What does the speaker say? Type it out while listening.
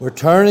We're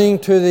turning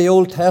to the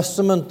Old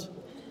Testament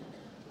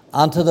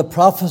and to the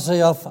prophecy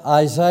of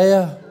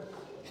Isaiah.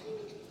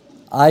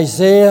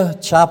 Isaiah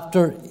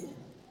chapter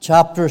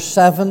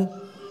 7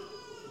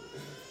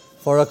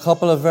 for a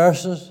couple of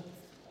verses.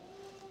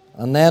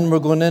 And then we're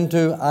going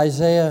into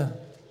Isaiah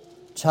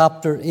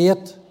chapter 8.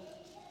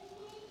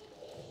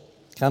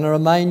 Can I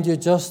remind you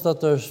just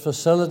that there's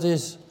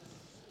facilities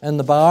in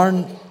the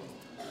barn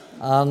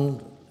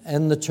and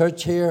in the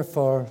church here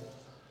for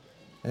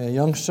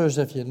youngsters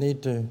if you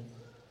need to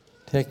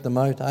take them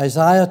out.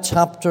 Isaiah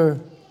chapter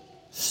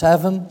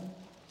 7.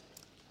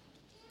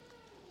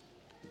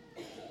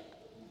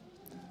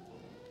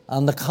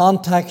 And the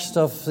context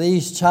of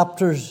these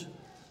chapters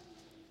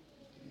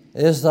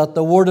is that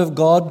the Word of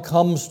God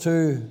comes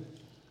to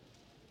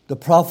the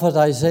prophet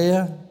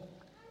Isaiah.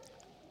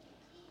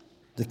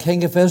 The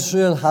king of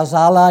Israel has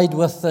allied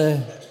with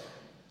the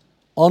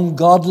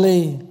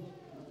ungodly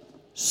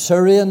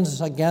Syrians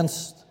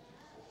against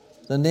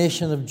the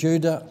nation of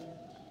Judah.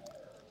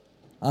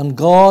 And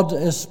God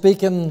is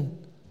speaking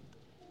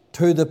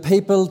to the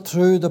people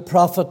through the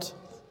prophet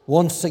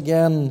once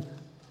again,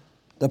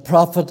 the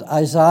prophet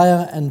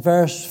Isaiah, in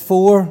verse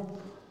 4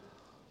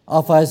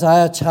 of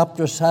Isaiah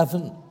chapter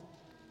 7.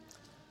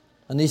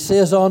 And he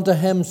says unto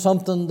him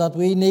something that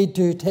we need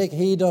to take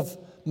heed of,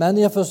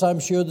 many of us,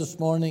 I'm sure, this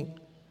morning.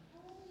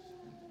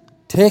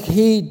 Take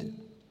heed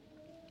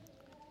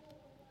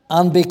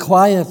and be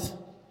quiet.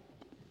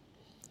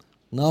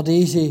 Not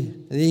easy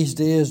these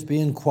days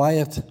being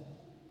quiet.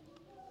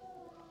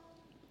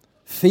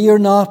 Fear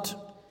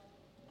not,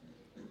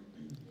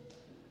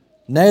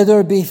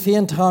 neither be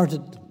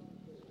faint-hearted.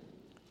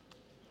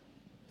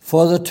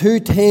 For the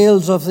two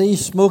tails of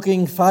these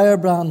smoking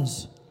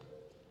firebrands,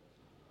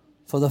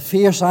 for the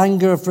fierce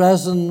anger of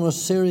Rezin with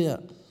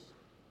Syria,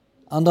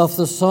 and of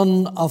the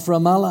son of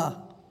Ramallah.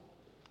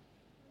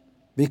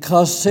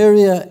 Because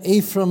Syria,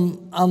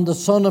 Ephraim, and the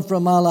son of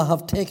Ramallah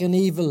have taken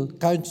evil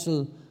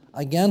counsel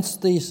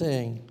against thee,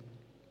 saying,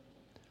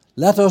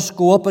 Let us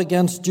go up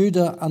against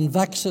Judah and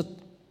vex it.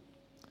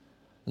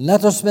 And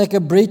let us make a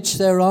breach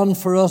thereon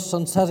for us,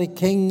 and set a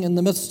king in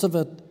the midst of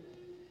it,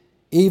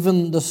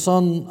 even the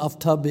son of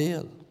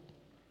Tabeel.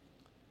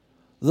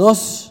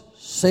 Thus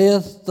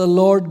saith the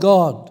Lord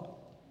God,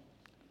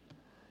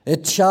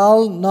 It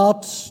shall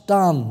not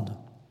stand,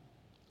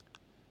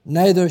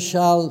 neither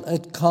shall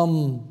it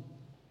come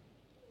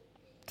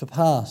to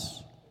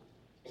pass.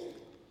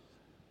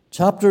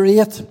 Chapter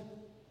 8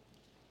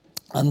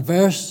 and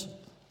verse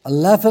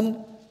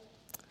 11.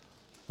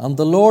 And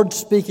the Lord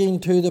speaking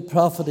to the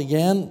prophet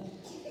again.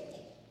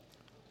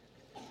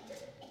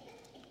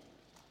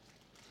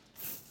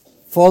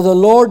 For the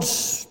Lord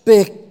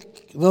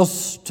spake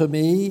thus to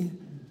me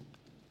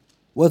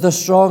with a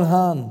strong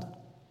hand,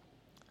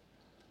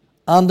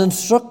 and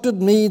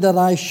instructed me that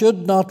I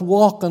should not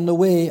walk in the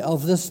way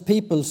of this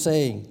people,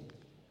 saying,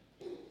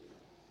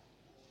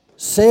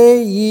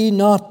 Say ye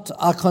not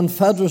a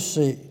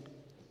confederacy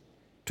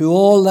to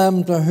all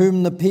them to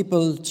whom the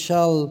people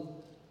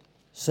shall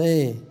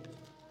say,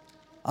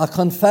 A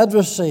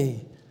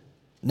confederacy,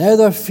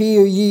 neither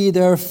fear ye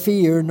their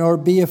fear, nor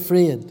be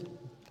afraid.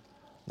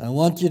 I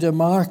want you to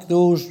mark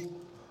those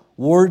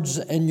words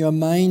in your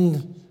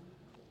mind,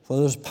 for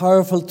there's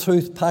powerful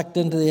truth packed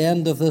into the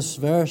end of this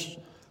verse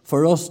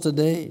for us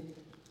today.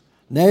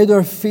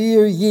 Neither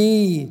fear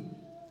ye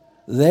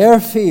their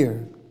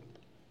fear,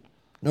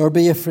 nor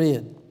be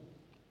afraid.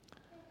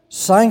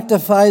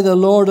 Sanctify the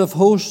Lord of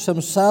hosts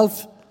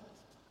himself,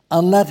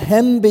 and let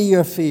him be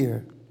your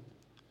fear,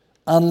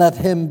 and let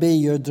him be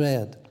your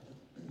dread.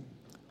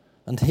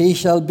 And he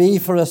shall be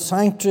for a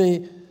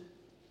sanctuary,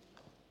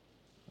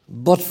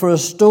 but for a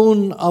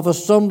stone of a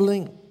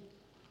stumbling,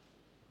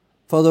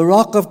 for the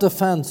rock of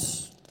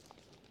defense,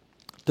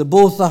 to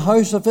both the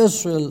house of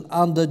Israel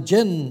and the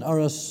gin, or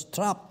a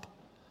trap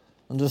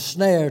and a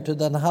snare to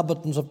the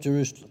inhabitants of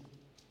Jerusalem.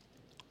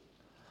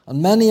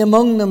 And many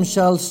among them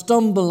shall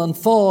stumble and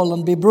fall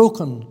and be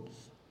broken,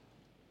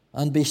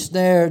 and be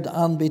snared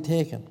and be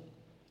taken.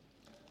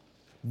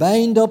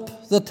 Bind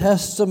up the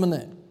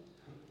testimony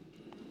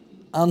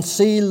and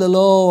seal the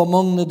law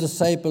among the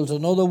disciples.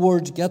 In other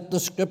words, get the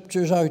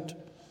scriptures out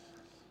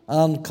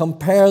and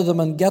compare them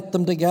and get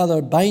them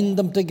together. Bind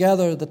them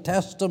together, the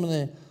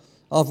testimony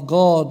of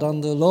God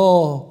and the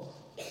law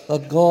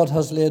that God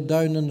has laid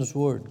down in his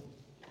word.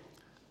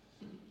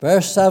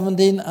 Verse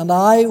 17, And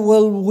I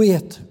will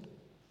wait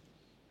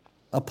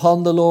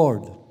upon the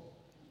Lord,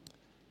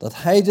 that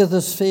hideth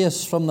his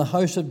face from the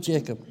house of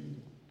Jacob,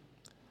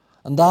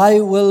 and I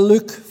will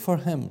look for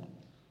him.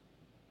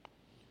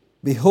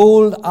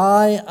 Behold,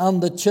 I and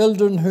the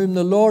children whom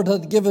the Lord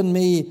hath given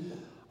me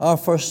are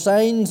for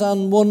signs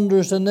and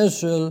wonders in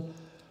Israel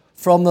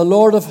from the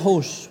Lord of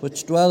hosts,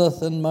 which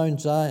dwelleth in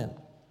Mount Zion.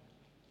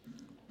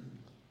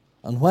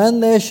 And when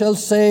they shall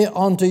say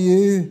unto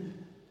you,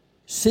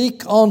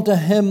 Seek unto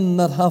him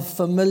that hath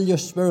familiar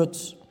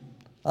spirits,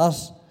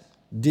 as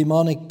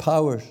demonic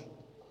powers,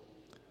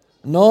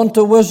 and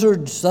unto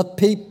wizards that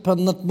peep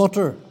and that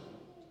mutter,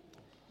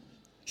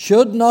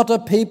 Should not a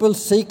people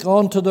seek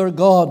unto their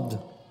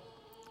God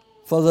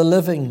for the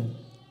living,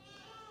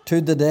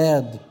 to the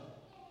dead,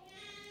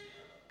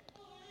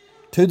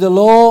 to the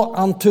law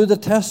and to the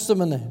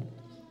testimony.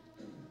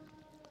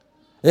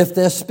 If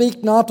they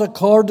speak not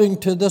according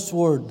to this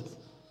word,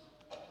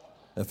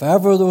 if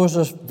ever there was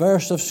a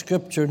verse of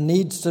Scripture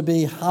needs to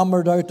be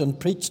hammered out and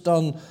preached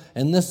on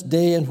in this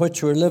day in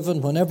which we're living,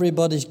 when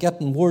everybody's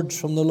getting words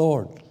from the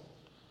Lord.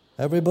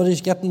 Everybody's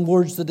getting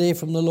words today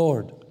from the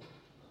Lord.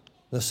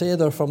 They say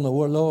they're from the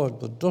Lord,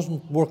 but it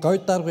doesn't work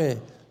out that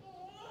way.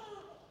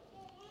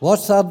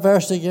 What's that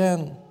verse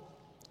again?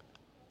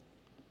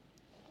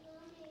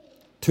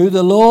 To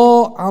the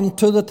law and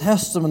to the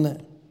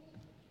testimony.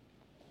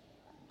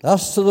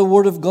 That's to the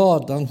Word of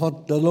God and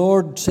what the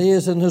Lord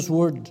says in His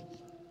Word.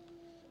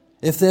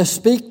 If they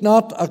speak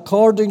not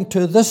according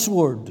to this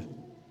word,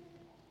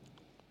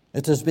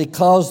 it is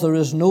because there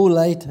is no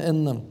light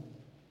in them.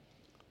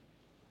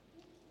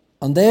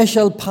 And they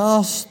shall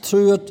pass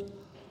through it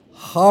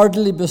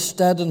hardly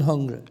bestead and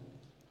hungry.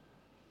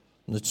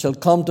 And it shall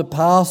come to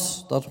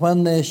pass that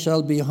when they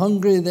shall be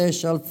hungry, they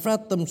shall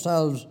fret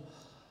themselves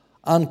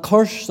and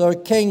curse their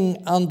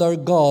king and their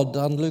God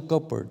and look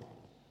upward.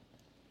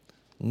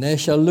 And they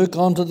shall look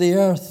unto the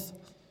earth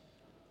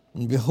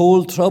and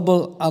behold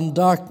trouble and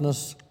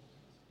darkness,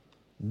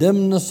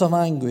 dimness of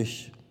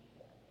anguish,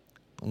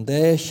 and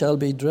they shall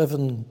be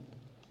driven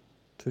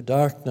to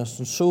darkness.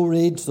 And so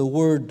reads the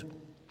word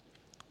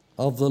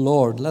of the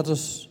Lord. Let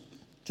us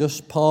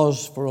just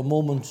pause for a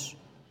moment's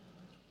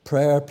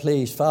prayer,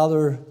 please.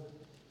 Father,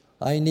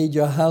 I need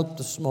your help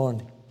this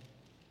morning.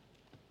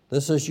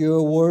 This is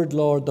your word,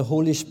 Lord. The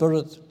Holy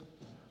Spirit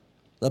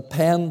that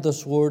penned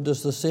this word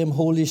is the same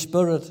Holy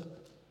Spirit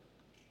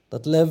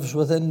that lives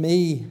within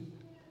me.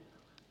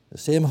 The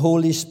same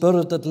Holy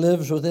Spirit that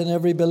lives within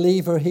every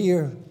believer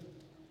here.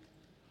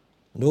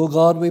 And, O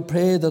God, we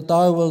pray that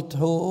Thou wilt,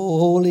 O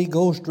Holy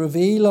Ghost,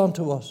 reveal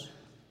unto us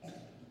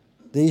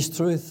these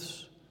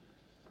truths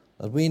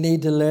that we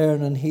need to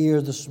learn and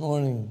hear this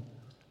morning.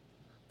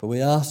 For we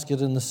ask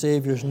it in the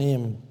Saviour's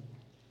name.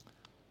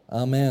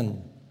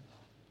 Amen.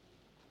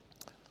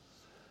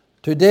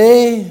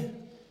 Today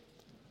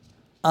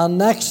and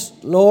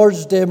next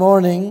Lord's Day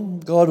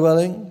morning, God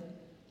willing,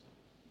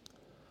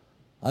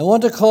 I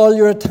want to call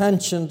your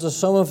attention to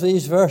some of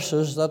these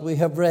verses that we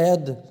have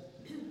read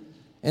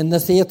in the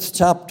 8th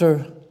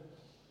chapter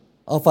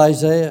of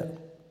Isaiah.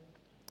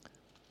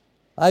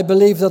 I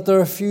believe that there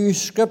are few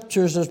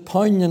scriptures as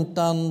poignant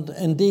and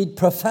indeed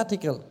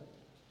prophetical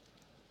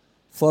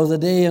for the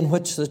day in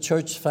which the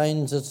church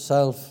finds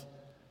itself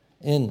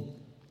in.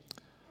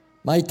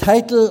 My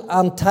title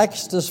and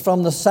text is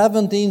from the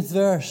 17th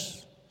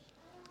verse.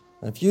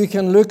 If you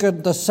can look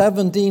at the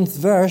 17th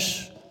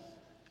verse,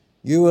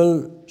 you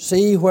will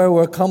see where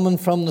we're coming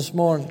from this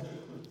morning.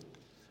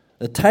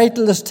 The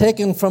title is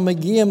taken from a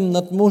game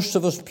that most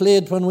of us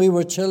played when we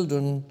were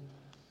children,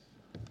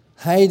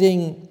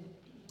 hiding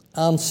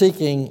and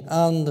seeking,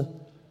 and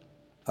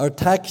our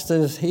text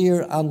is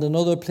here and in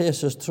other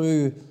places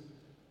through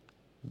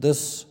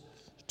this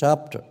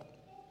chapter.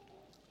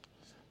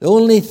 The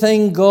only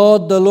thing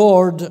God the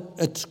Lord,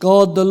 it's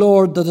God the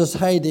Lord that is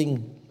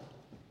hiding.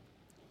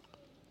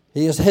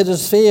 He has hid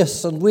His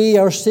face, and we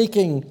are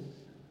seeking.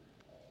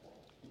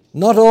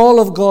 Not all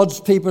of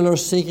God's people are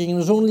seeking.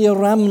 There's only a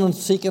remnant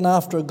seeking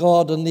after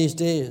God in these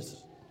days.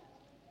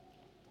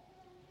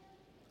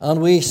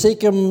 And we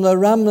seek Him, the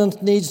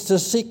remnant needs to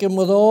seek Him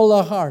with all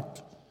their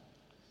heart,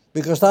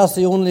 because that's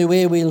the only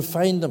way we'll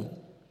find Him.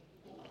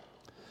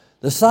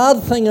 The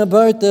sad thing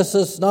about this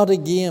is it's not a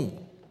game.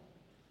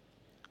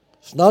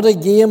 It's not a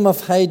game of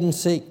hide and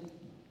seek.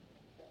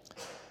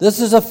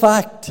 This is a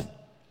fact.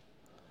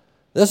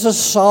 This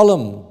is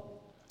solemn.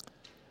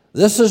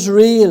 This is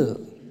real.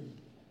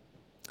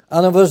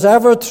 And if it was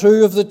ever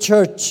true of the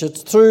church,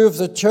 it's true of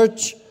the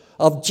church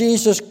of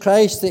Jesus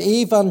Christ, the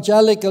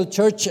evangelical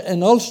church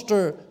in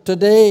Ulster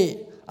today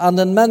and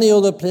in many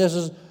other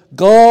places.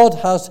 God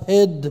has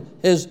hid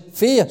His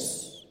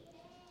face.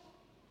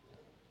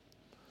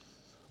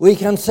 We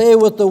can say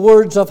with the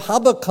words of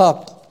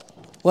Habakkuk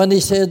when he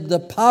said,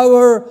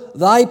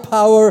 Thy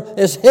power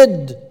is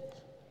hid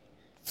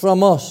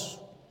from us.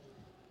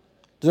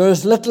 There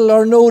is little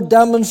or no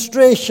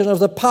demonstration of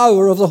the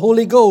power of the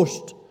Holy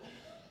Ghost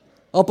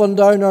up and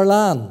down our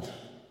land.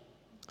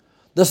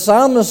 The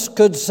psalmist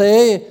could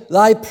say,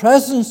 Thy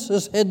presence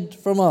is hid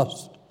from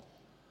us.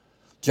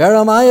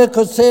 Jeremiah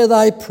could say,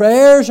 Thy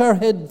prayers are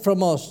hid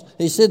from us.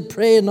 He said,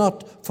 pray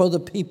not for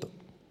the people.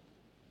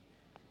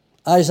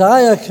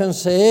 Isaiah can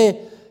say,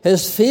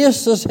 His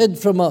face is hid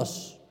from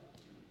us.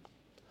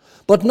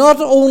 But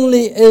not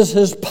only is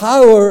His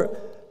power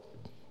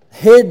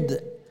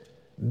hid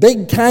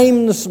big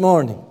time this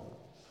morning,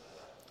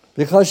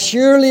 because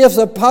surely if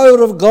the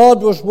power of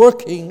God was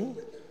working,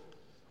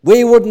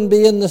 we wouldn't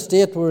be in the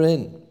state we're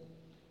in.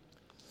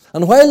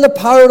 And while the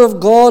power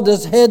of God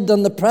is hid,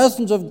 and the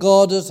presence of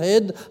God is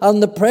hid,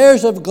 and the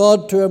prayers of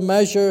God to a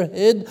measure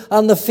hid,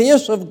 and the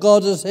face of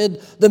God is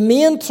hid, the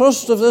main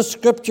thrust of this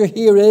scripture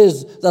here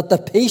is that the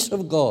peace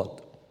of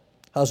God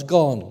has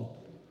gone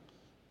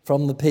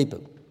from the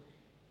people.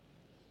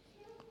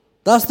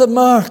 That's the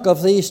mark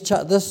of this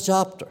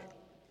chapter.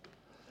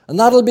 And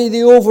that'll be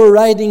the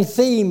overriding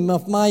theme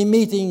of my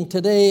meeting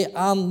today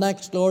and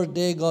next Lord's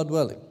Day, God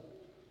willing.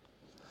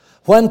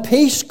 When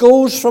peace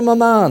goes from a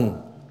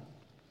man,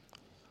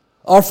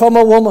 or from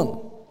a woman,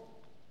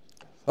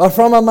 or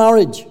from a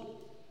marriage,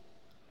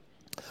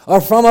 or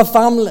from a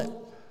family,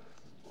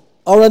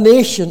 or a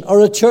nation,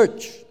 or a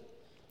church,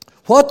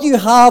 what you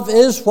have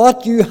is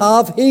what you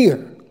have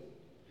here.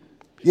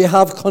 You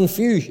have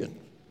confusion,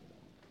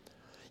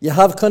 you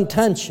have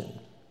contention,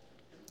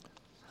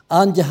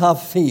 and you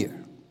have fear.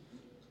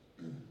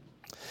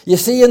 You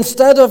see,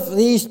 instead of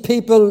these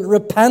people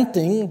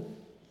repenting,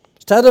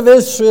 instead of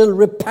Israel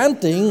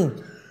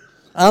repenting,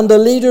 and the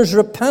leaders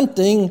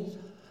repenting,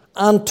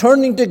 and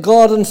turning to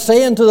God and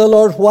saying to the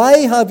Lord, why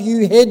have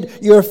you hid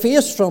your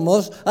face from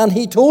us? And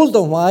he told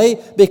them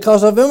why.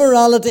 Because of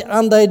immorality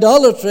and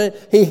idolatry,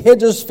 he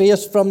hid his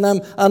face from them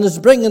and is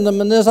bringing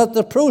them, and is at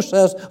the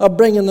process of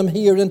bringing them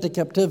here into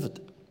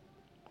captivity.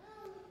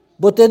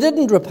 But they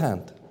didn't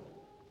repent.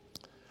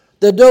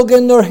 They dug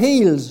in their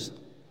heels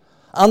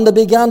and they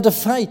began to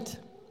fight.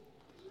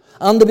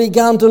 And they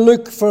began to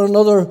look for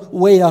another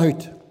way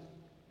out.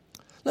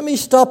 Let me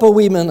stop a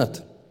wee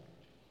minute.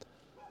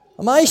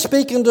 Am I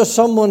speaking to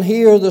someone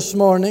here this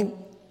morning?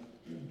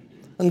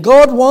 And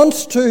God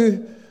wants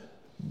to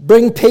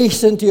bring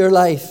peace into your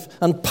life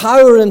and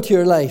power into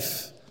your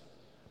life,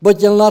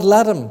 but you'll not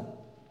let him.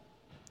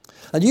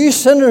 And you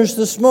sinners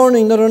this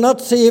morning that are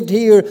not saved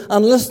here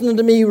and listening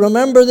to me,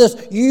 remember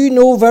this, you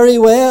know very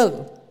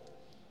well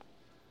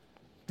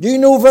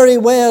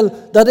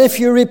that if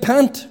you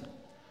repent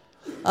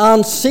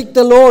and seek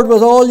the Lord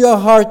with all your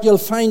heart, you'll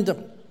find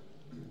him.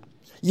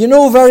 You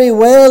know very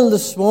well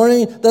this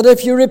morning that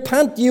if you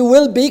repent, you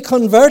will be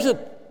converted.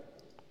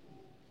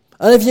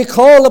 And if you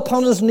call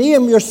upon his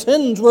name, your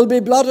sins will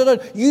be blotted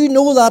out. You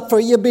know that, for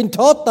you've been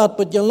taught that,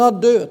 but you'll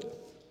not do it.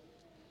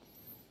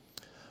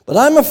 But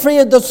I'm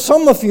afraid that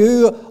some of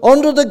you,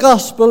 under the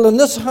gospel in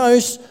this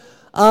house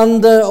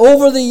and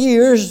over the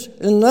years,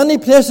 in many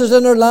places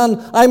in our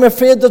land, I'm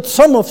afraid that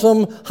some of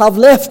them have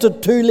left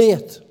it too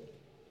late.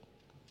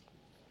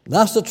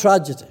 That's the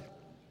tragedy.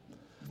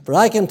 For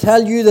I can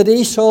tell you that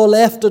Esau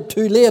left it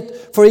too late,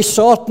 for he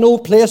sought no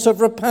place of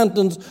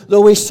repentance,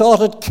 though he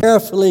sought it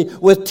carefully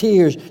with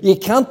tears. You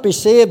can't be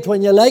saved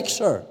when you like,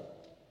 sir.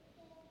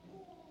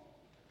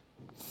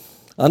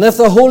 And if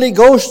the Holy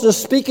Ghost is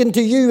speaking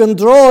to you and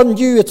drawing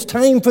you, it's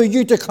time for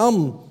you to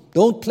come.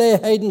 Don't play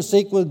hide and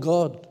seek with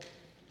God.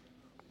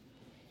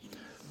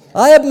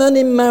 I have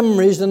many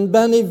memories and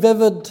many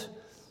vivid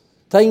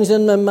things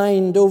in my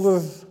mind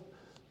over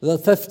the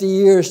 50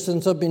 years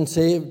since I've been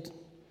saved.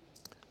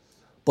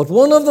 But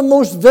one of the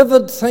most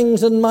vivid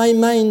things in my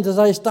mind as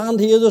I stand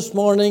here this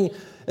morning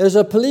is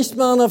a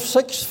policeman of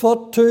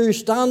 6'2"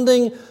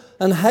 standing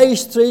in High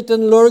Street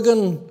in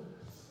Lurgan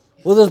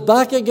with his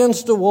back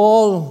against the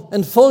wall,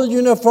 in full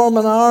uniform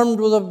and armed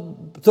with a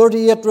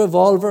 .38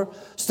 revolver,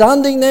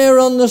 standing there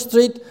on the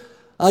street.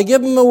 I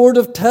gave him a word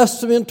of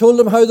testimony and told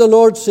him how the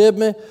Lord saved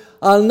me.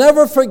 I'll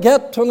never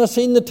forget when I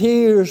seen the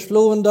tears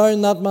flowing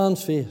down that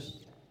man's face.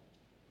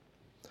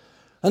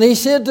 And he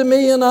said to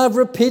me, and I've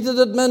repeated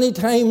it many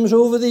times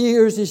over the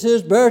years, he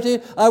says, Bertie,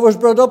 I was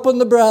brought up in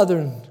the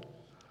brethren.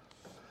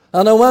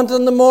 And I went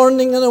in the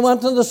morning, and I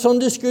went in the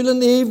Sunday school in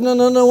the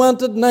evening, and I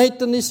went at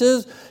night. And he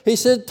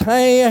said,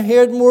 Ty, I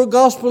heard more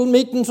gospel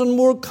meetings and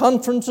more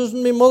conferences,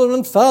 and my mother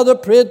and father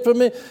prayed for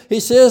me. He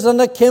says,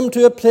 and I came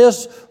to a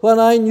place when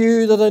I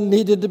knew that I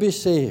needed to be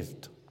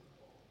saved.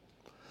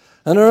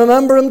 And I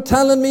remember him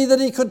telling me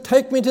that he could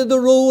take me to the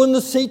row in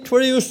the seat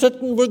where he was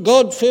sitting, where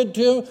God said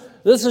to him,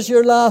 this is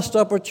your last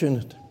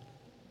opportunity.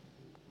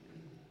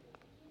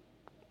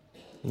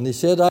 And he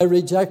said, I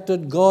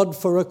rejected God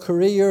for a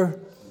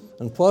career,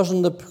 and it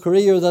wasn't the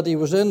career that he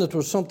was in, it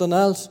was something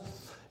else.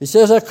 He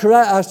says, I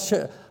asked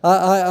the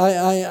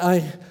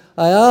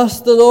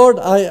Lord,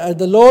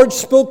 the Lord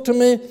spoke to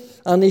me,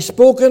 and he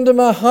spoke into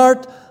my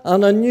heart,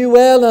 and I knew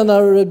well, and I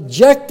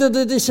rejected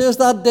it, he says,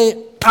 that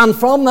day. And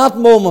from that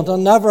moment, I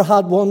never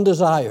had one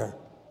desire.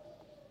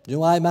 You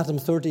know, I met him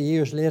 30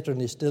 years later,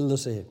 and he's still the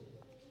same.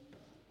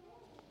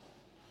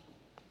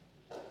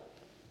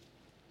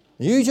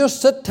 You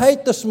just sit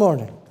tight this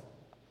morning.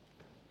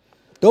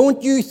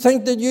 Don't you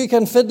think that you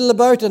can fiddle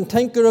about and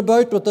tinker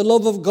about with the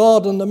love of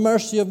God and the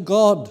mercy of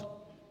God.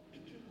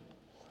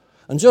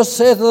 And just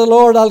say to the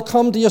Lord, I'll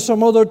come to you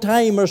some other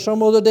time or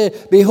some other day.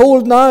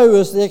 Behold, now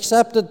is the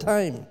accepted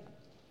time.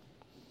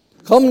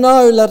 Come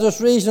now, let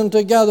us reason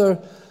together.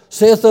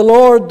 Saith the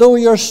Lord, though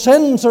your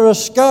sins are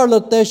as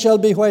scarlet, they shall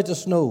be white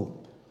as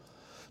snow.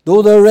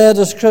 Though they're red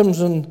as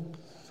crimson,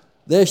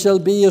 they shall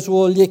be as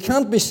wool. You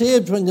can't be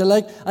saved when you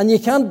like, and you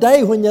can't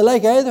die when you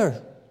like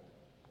either.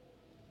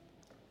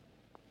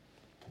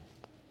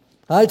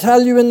 I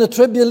tell you, in the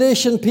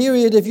tribulation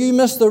period, if you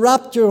miss the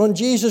rapture when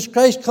Jesus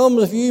Christ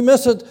comes, if you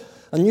miss it,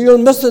 and you'll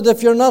miss it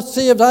if you're not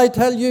saved, I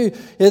tell you,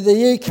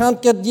 you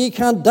can't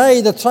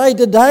die. They tried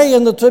to die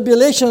in the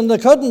tribulation and they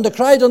couldn't. They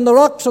cried on the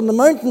rocks and the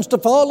mountains to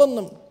fall on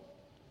them.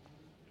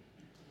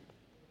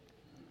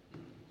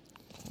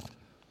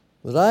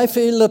 But I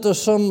feel that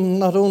there's some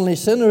not only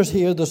sinners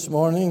here this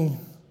morning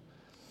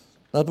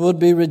that would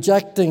be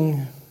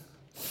rejecting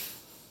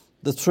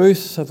the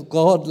truth of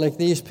God like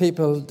these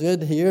people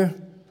did here.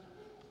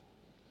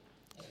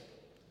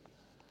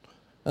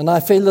 And I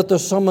feel that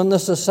there's some in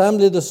this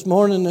assembly this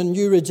morning and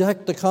you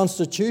reject the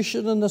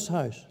Constitution in this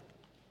house.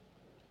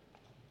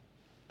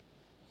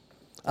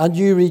 And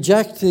you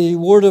reject the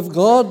Word of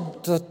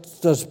God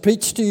that's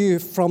preached to you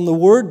from the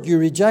Word. You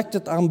reject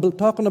it. I'm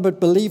talking about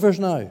believers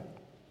now.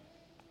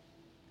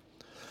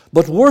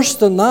 But worse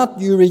than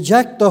that, you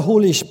reject the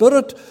Holy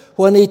Spirit.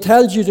 When He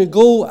tells you to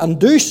go and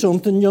do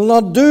something, you'll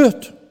not do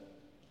it.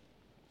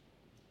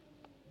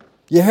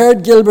 You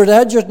heard Gilbert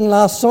Edgerton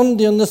last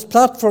Sunday on this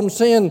platform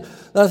saying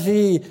that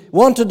he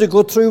wanted to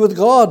go through with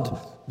God.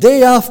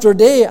 Day after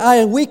day,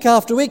 week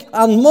after week,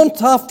 and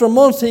month after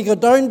month, he got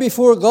down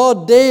before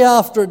God day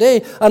after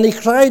day, and he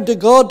cried to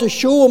God to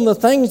show him the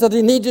things that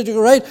he needed to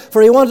go right,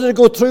 for he wanted to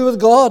go through with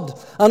God.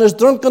 And his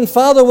drunken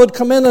father would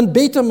come in and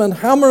beat him and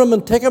hammer him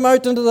and take him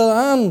out into the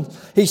land.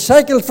 He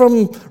cycled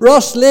from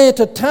Rosslea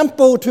to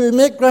Tempo to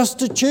make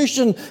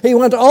restitution. He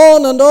went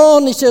on and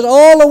on. He said,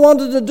 all I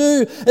wanted to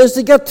do is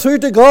to get through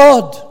to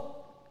God.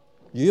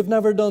 You've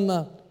never done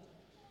that.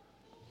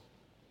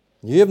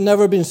 You've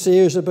never been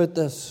serious about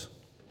this.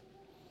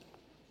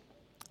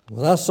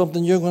 Well, that's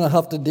something you're going to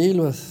have to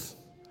deal with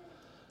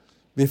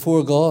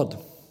before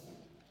God.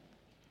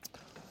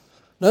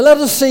 Now let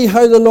us see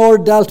how the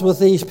Lord dealt with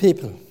these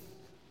people.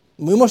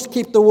 We must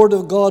keep the Word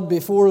of God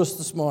before us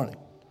this morning.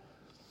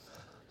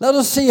 Let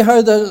us see how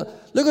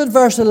look at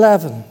verse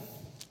 11.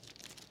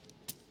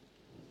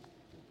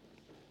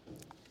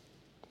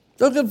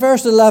 Look at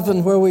verse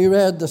 11 where we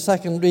read the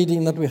second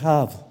reading that we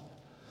have.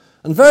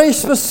 And very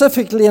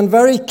specifically and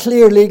very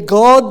clearly,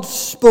 God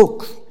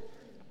spoke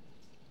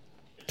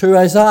to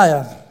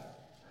Isaiah,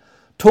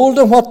 told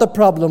him what the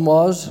problem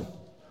was,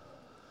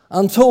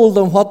 and told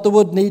them what they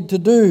would need to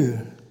do.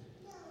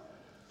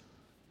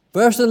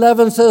 Verse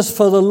 11 says,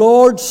 for the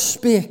Lord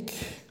spake.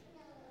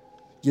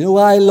 You know,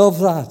 I love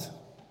that.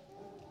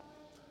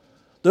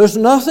 There's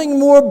nothing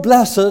more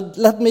blessed,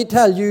 let me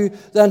tell you,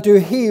 than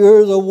to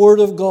hear the Word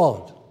of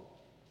God.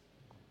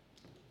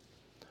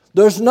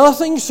 There's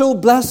nothing so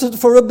blessed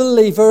for a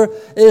believer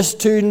as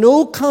to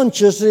know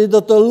consciously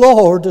that the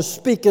Lord is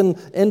speaking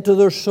into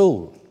their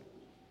soul.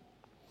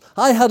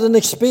 I had an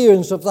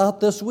experience of that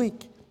this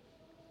week.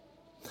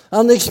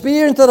 And the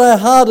experience that I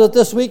had it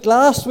this week,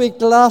 last week,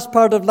 the last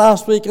part of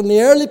last week, and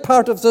the early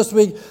part of this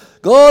week,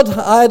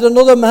 I had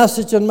another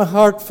message in my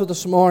heart for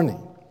this morning.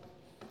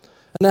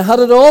 And I had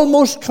it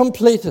almost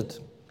completed.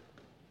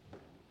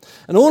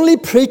 And only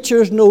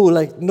preachers know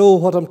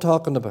what I'm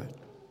talking about.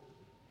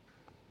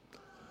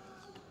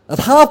 At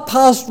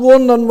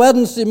 1:30 on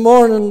Wednesday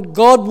morning,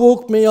 God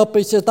woke me up.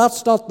 He said,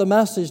 that's not the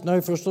message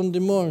now for Sunday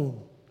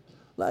morning.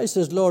 And I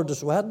says, Lord,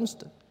 it's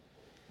Wednesday.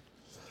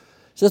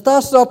 He says,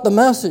 that's not the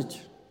message.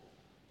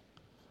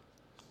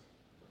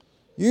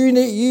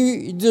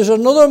 There's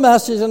another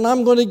message, and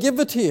I'm going to give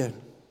it to you.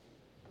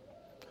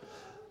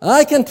 And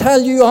I can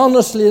tell you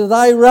honestly that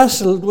I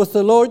wrestled with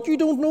the Lord. You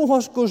don't know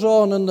what goes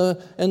on in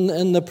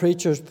the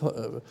preacher's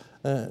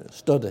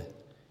study.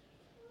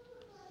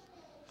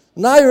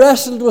 And I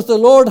wrestled with the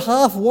Lord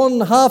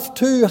 1:30,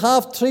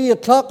 2:30, 3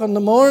 o'clock in the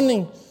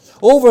morning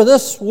over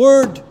this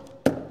word.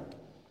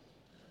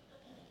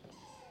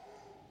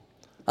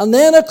 And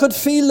then I could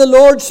feel the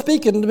Lord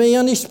speaking to me,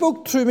 and He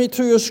spoke to me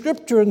through a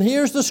scripture. And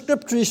here's the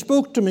scripture He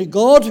spoke to me.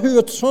 God, who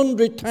at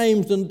sundry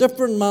times in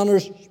different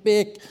manners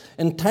spake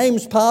in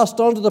times past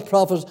unto the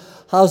prophets,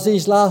 has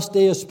these last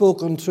days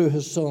spoken through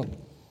His Son.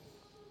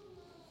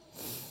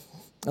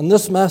 And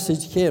this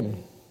message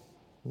came.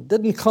 It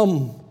didn't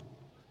come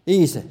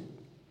easy.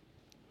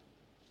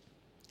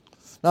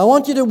 Now I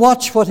want you to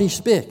watch what He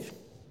spake.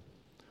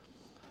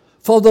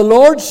 For the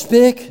Lord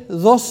spake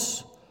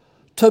thus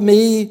to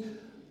me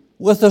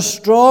with a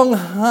strong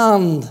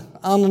hand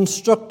and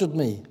instructed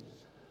me.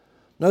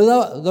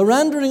 Now the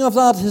rendering of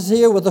that is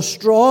here with a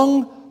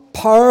strong,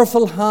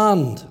 powerful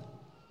hand.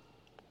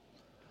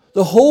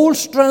 The whole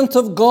strength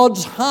of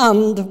God's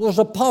hand was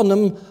upon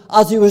him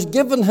as He was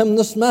giving him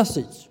this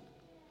message.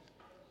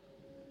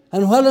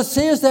 And when it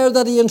says there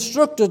that He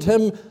instructed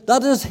him,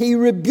 that is, He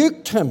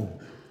rebuked him.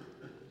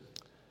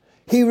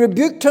 He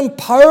rebuked him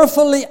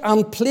powerfully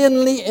and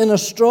plainly in a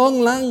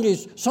strong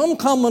language. Some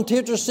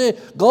commentators say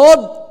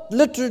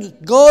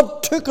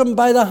God took him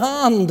by the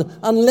hand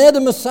and led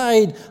him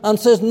aside and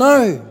says,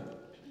 now,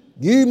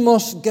 you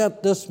must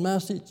get this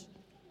message.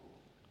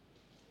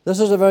 This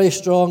is a very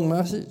strong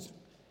message.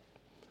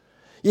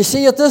 You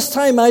see, at this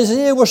time,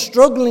 Isaiah was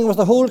struggling with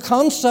the whole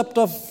concept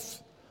of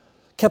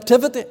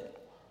captivity.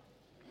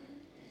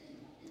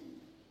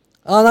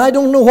 And I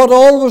don't know what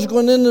all was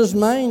going in his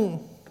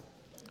mind.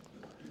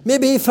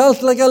 Maybe he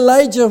felt like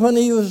Elijah when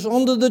he was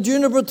under the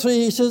juniper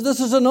tree. He says, this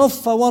is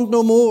enough, I want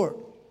no more.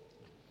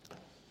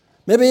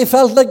 Maybe he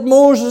felt like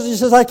Moses. He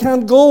says, I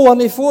can't go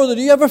any further.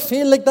 Do you ever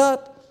feel like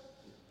that?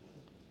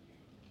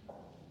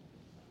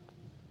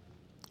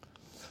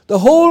 The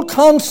whole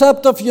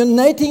concept of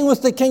uniting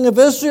with the king of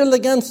Israel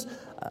against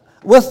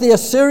with the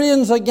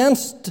Assyrians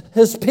against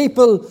his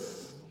people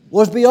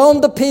was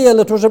beyond the pale.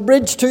 It was a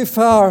bridge too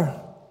far.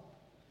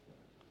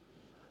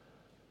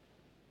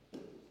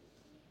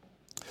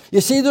 You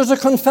see, there's a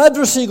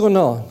confederacy going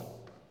on,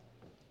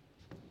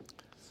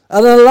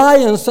 an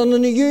alliance and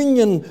a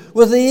union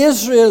with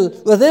Israel,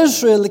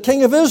 the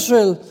king of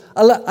Israel,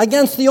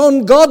 against the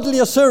ungodly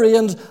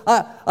Assyrians,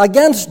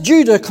 against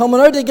Judah,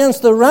 coming out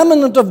against the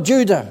remnant of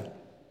Judah.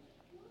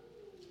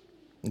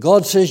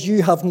 God says,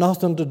 you have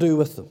nothing to do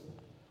with them.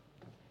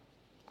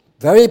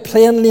 Very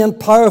plainly and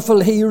powerful,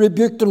 he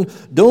rebuked them.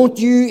 Don't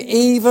you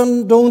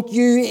even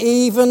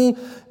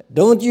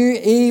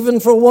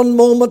for one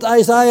moment,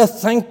 Isaiah,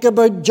 think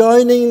about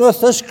joining with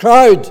this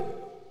crowd.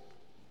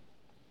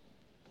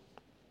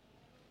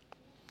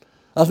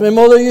 As my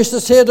mother used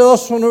to say to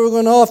us when we were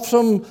going off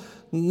some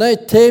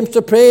night times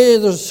to pray,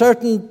 there's a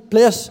certain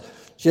place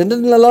she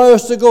didn't allow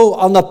us to go.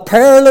 On the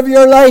peril of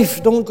your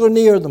life, don't go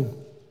near them.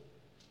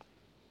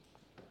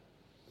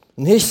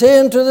 And he's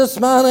saying to this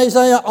man,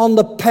 Isaiah, on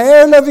the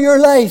peril of your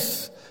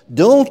life,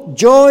 don't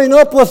join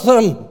up with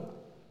them.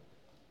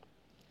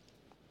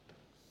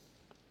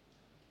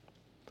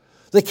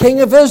 The king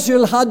of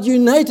Israel had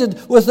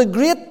united with the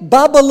great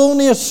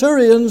Babylonian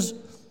Assyrians,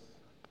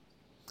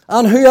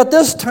 and who at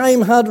this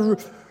time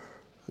had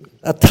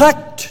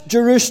attacked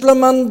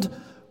Jerusalem and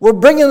were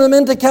bringing them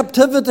into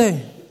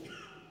captivity.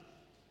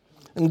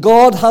 And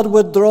God had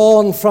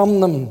withdrawn from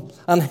them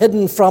and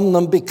hidden from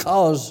them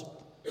because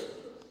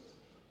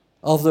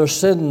of their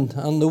sin,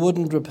 and they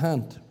wouldn't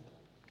repent.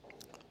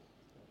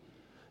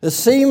 It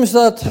seems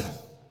that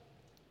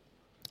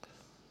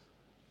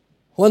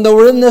when they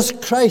were in this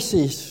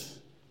crisis,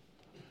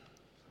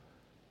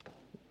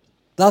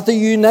 that they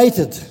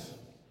united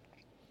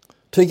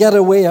to get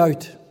a way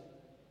out.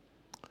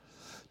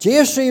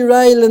 J.C.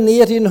 Ryle in the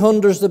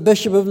 1800s, the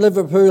Bishop of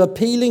Liverpool,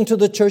 appealing to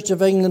the Church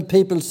of England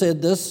people,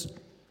 said this: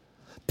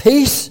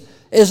 peace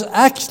is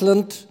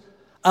excellent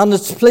and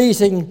it's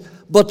pleasing,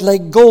 but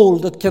like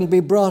gold it can be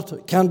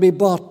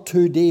bought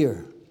too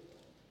dear.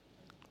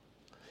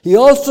 He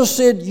also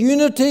said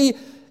unity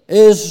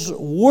is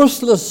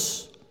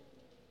worthless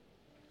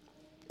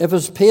if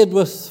it's paid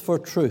with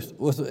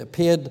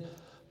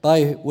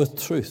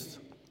truth.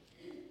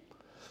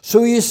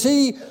 So you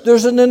see,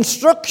 there's an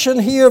instruction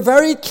here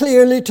very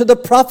clearly to the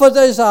prophet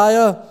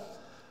Isaiah,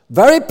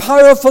 very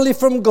powerfully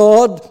from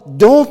God.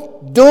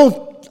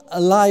 Don't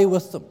ally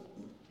with them.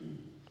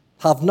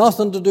 Have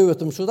nothing to do with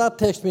them. So that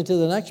takes me to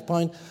the next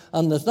point,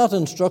 and it's not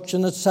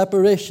instruction, it's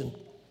separation.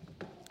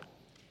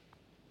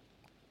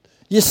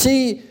 You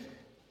see,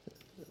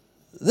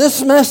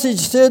 this message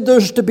said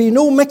there's to be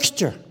no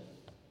mixture.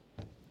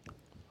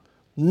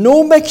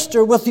 No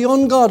mixture with the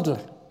ungodly.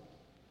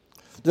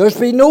 There's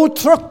to be no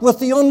truck with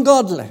the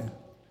ungodly.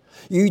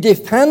 You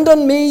depend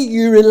on me,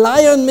 you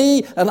rely on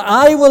me, and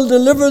I will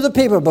deliver the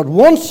people. But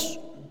once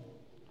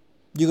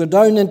you go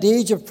down into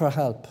Egypt for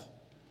help,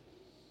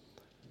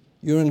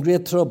 you're in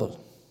great trouble.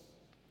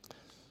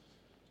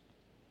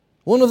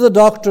 One of the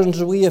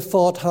doctrines we have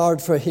fought hard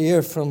for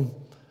here for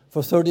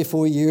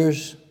 34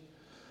 years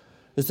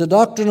is the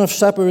doctrine of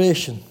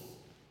separation.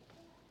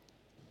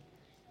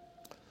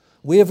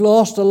 We have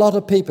lost a lot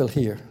of people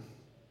here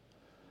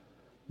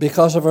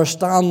because of our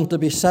stand to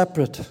be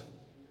separate.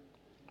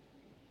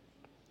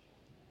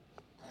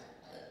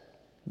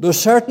 There's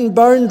certain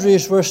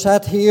boundaries were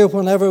set here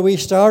whenever we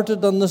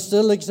started, and they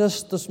still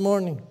exist this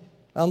morning,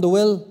 and they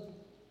will.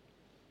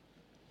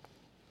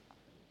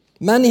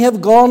 Many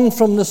have gone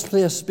from this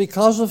place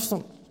because of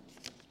them,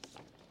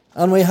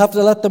 and we have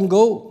to let them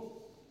go.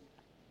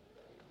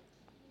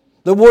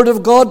 The Word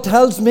of God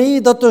tells me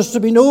that there's to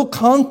be no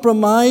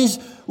compromise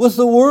with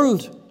the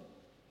world.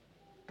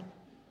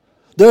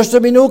 There's to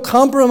be no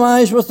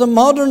compromise with the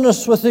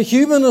modernists, with the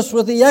humanists,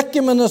 with the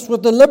ecumenists,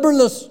 with the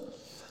liberalists,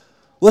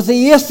 with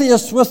the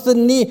atheists, with the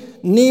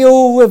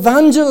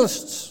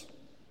neo-evangelists.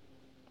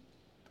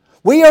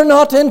 We are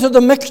not into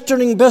the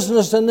mixturing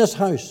business in this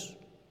house.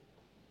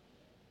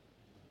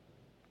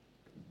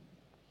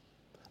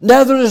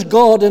 Neither is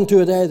God into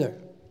it either.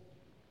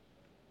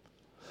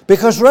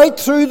 Because right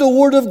through the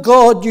Word of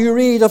God you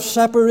read of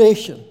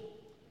separation.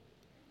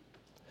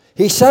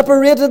 He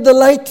separated the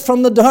light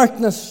from the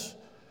darkness.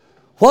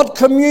 What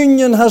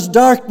communion has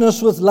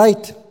darkness with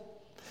light?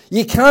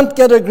 You can't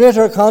get a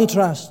greater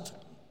contrast.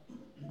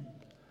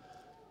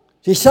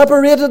 He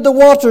separated the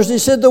waters. He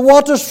said the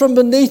waters from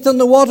beneath and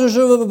the waters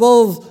from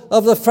above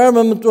of the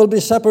firmament will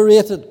be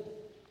separated.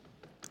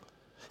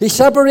 He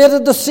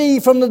separated the sea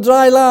from the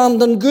dry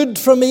land and good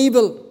from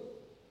evil.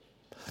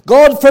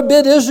 God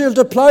forbid Israel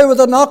to plow with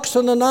an ox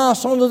and an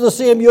ass under the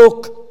same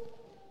yoke.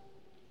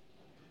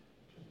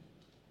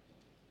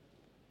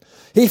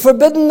 He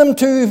forbidden them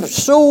to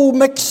sow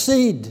mixed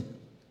seed.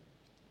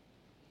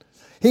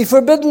 He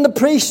forbidden the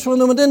priests when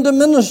they went into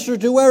ministry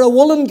to wear a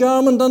woolen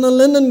garment and a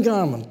linen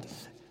garment.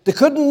 They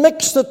couldn't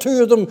mix the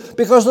two of them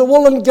because the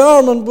woolen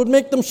garment would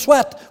make them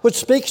sweat, which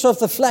speaks of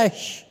the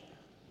flesh.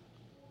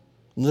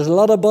 And there's a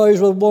lot of boys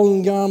with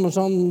woolen garments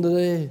on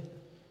today.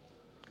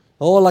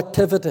 All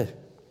activity.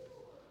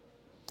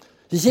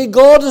 You see,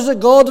 God is a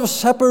God of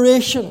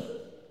separation.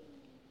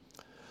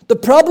 The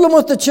problem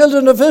with the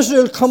children of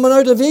Israel coming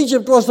out of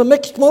Egypt was the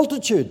mixed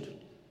multitude.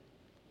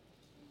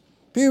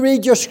 If you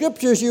read your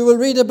scriptures, you will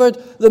read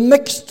about the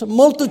mixed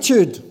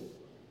multitude.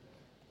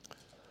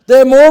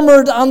 They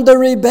murmured and they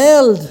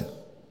rebelled.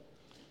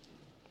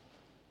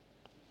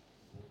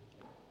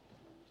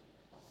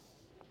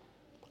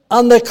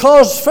 And they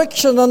caused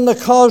friction and they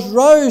caused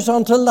rows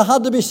until they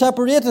had to be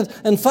separated.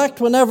 In fact,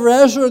 whenever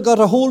Ezra got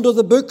a hold of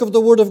the book of the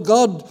Word of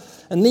God,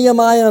 in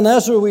Nehemiah and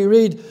Ezra we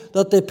read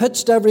that they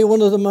pitched every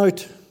one of them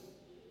out.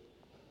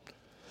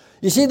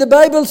 You see, the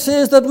Bible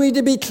says that we're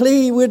to be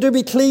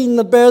clean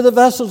that bear the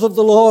vessels of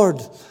the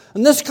Lord.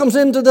 And this comes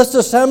into this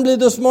assembly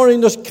this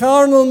morning. There's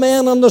carnal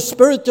men and there's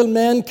spiritual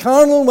men,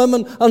 carnal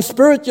women and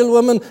spiritual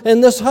women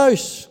in this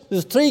house.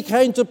 There's three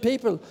kinds of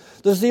people.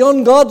 There's the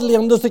ungodly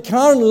and there's the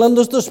carnal and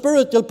there's the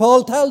spiritual,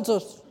 Paul tells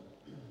us.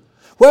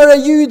 Where are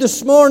you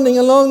this morning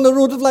along the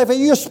road of life? Are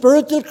you a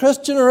spiritual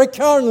Christian or a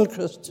carnal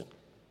Christian?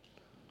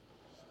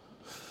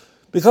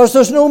 Because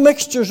there's no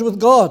mixtures with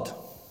God.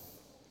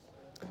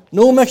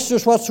 No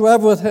mixtures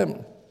whatsoever with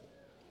Him.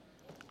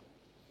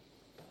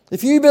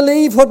 If you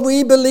believe what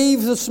we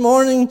believe this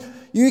morning,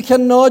 you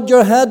can nod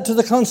your head to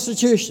the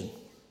Constitution.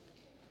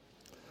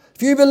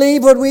 If you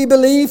believe what we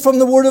believe from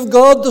the Word of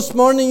God this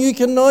morning, you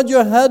can nod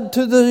your head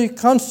to the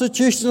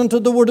Constitution and to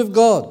the Word of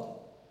God.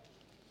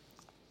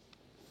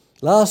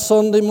 Last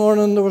Sunday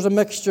morning there was a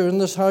mixture in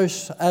this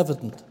house,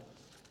 evident.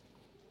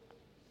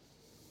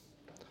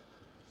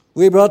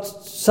 We brought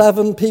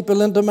 7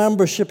 people into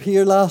membership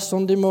here last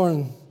Sunday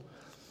morning.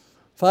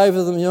 5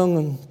 of them young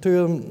and 2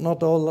 of them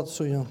not all that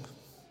so young.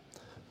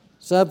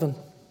 7.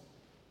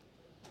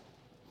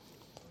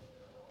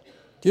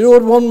 Do you know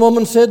what one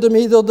woman said to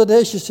me the other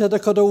day? She said, I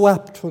could have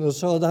wept when I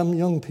saw them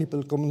young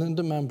people coming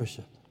into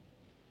membership.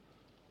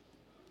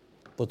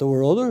 But there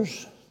were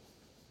others.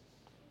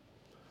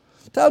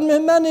 Tell me, how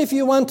many of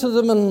you went to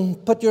them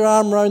and put your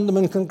arm around them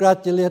and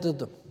congratulated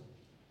them?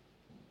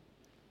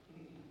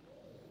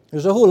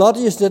 There's a whole lot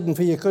of you didn't,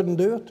 for you couldn't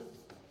do it.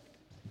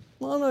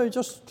 No,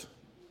 just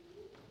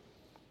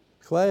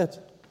quiet.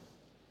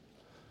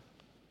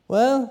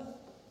 Well,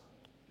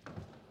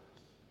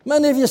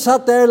 many of you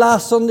sat there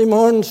last Sunday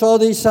morning, saw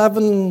these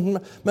 7,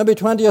 maybe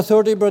 20 or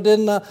 30 brought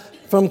in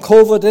from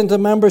COVID into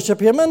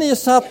membership here. Many of you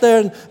sat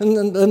there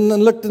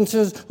and looked and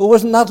said, oh,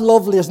 isn't that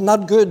lovely? Isn't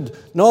that good?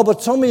 No,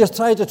 but some of you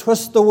try to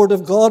twist the Word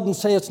of God and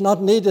say it's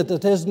not needed.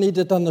 It is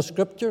needed in the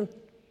Scripture.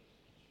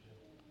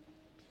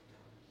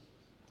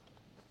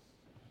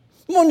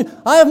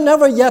 I have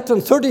never yet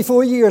in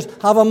 34 years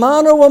have a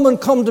man or woman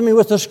come to me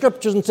with the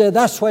Scriptures and say,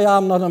 that's why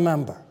I'm not a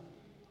member.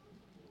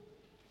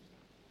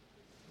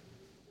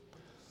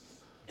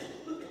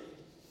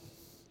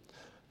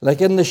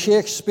 Like in the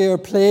Shakespeare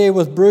play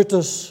with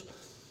Brutus,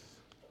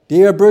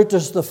 dear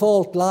Brutus, the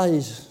fault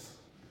lies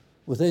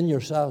within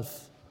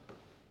yourself.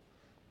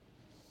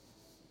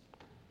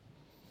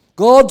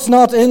 God's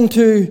not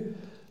into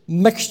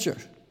mixture.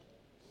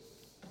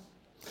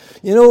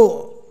 You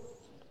know,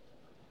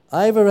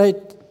 I have a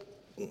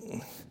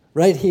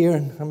right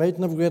hearing. I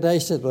mightn't have great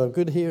eyesight, but I have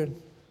good hearing.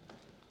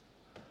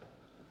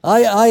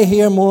 I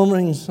hear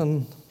murmurings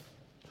from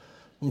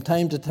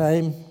time to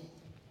time.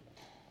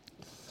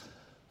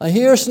 I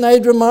hear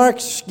snide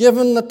remarks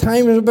given at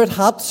times about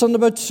hats and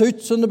about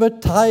suits and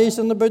about ties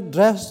and about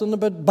dress and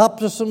about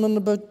baptism and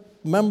about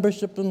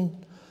membership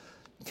and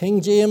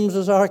King James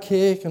is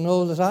archaic and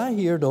all this. I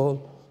hear it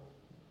all.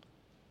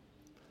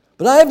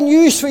 But I have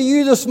news for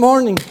you this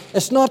morning.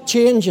 It's not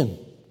changing.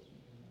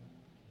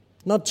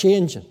 Not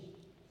changing.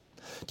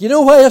 Do you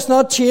know why it's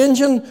not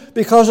changing?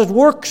 Because it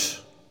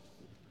works.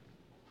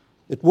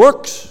 It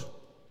works.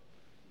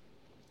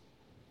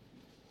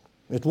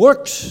 It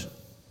works.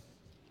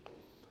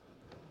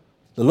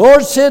 The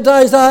Lord said to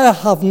Isaiah,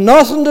 have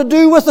nothing to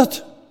do with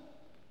it.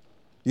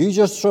 You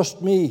just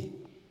trust me.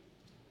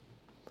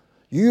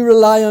 You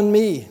rely on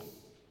me.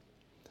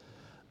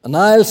 And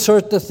I'll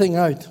sort the thing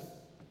out.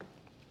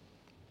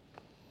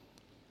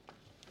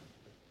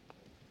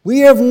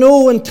 We have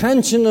no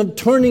intention of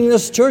turning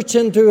this church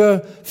into a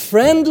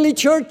friendly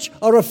church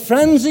or a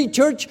frenzied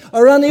church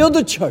or any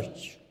other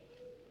church.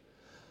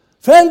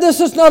 Friend, this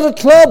is not a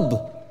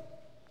club.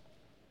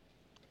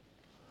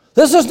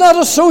 This is not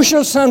a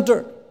social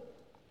center.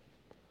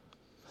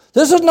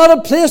 This is not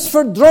a place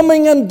for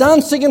drumming and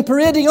dancing and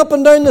parading up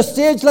and down the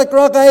stage like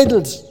rock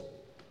idols.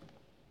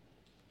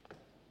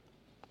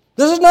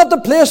 This is not the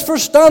place for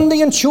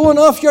standing and showing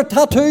off your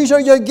tattoos or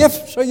your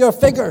gifts or your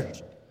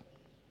figures.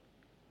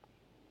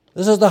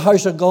 This is the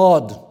house of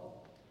God.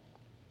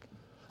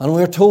 And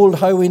we're told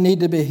how we need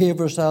to behave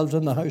ourselves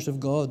in the house of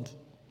God.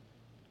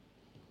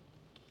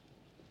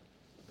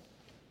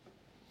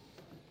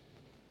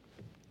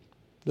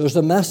 There's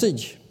the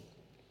message.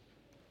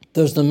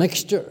 There's the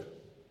mixture.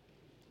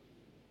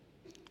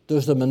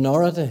 There's the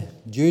minority.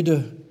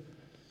 Judah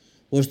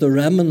was the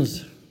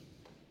remnant.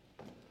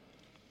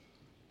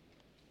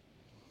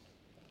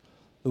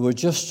 They were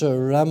just a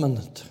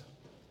remnant.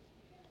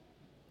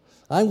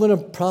 I'm going to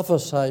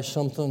prophesy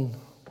something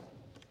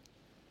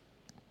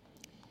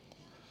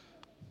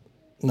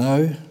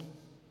Now,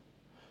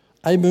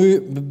 I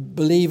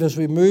believe as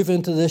we move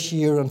into this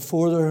year and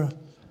further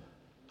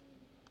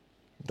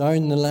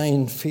down the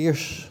line,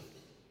 fierce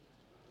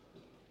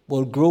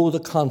will grow the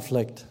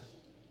conflict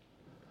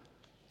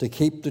to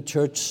keep the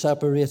church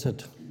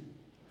separated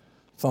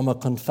from a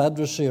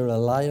confederacy or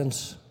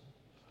alliance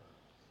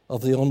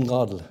of the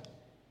ungodly.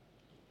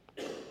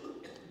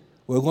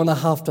 We're going to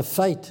have to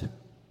fight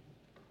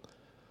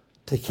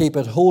to keep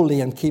it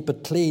holy and keep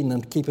it clean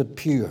and keep it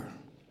pure.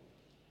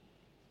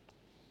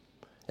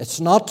 It's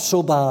not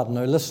so bad,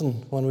 now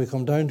listen, when we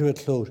come down to a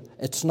close,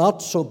 it's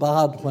not so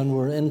bad when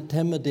we're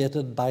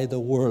intimidated by the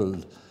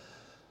world.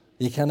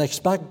 You can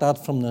expect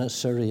that from the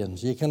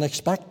Assyrians. You can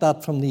expect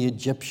that from the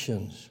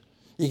Egyptians.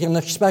 You can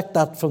expect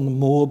that from the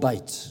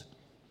Moabites.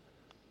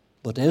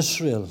 But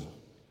Israel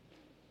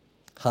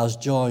has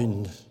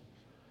joined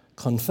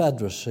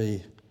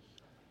confederacy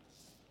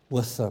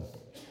with them.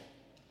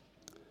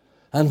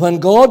 And when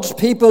God's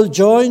people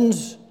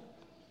joins,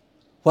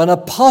 when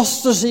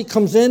apostasy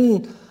comes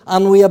in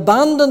and we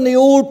abandon the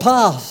old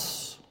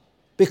paths,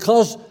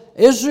 because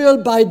Israel,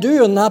 by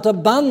doing that,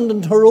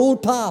 abandoned her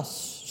old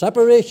paths,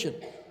 separation.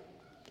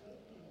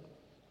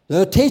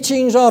 The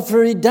teachings of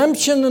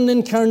redemption and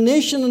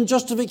incarnation and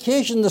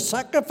justification, the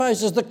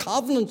sacrifices, the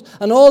covenants,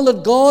 and all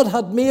that God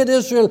had made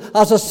Israel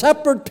as a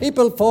separate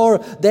people for,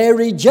 they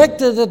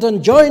rejected it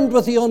and joined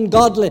with the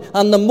ungodly.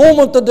 And the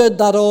moment they did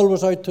that, all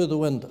was out through the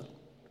window.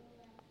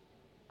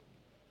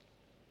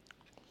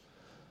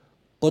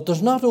 But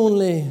there's not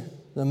only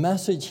the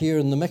message here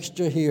and the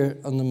mixture here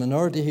and the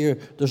minority here,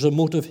 there's a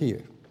motive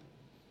here.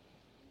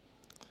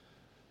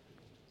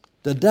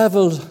 The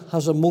devil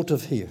has a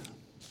motive here.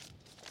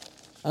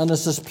 And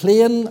it's as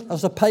plain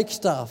as a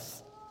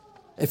pikestaff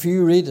if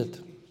you read it.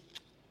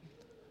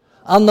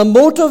 And the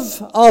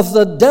motive of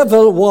the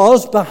devil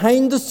was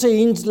behind the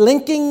scenes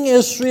linking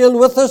Israel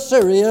with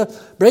Assyria,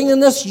 bringing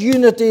this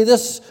unity,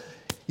 this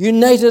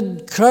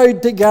united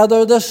crowd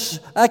together, this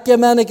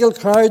ecumenical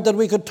crowd that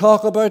we could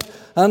talk about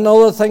and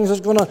other things that's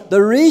going on.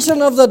 The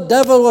reason of the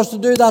devil was to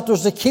do that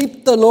was to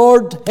keep the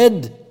Lord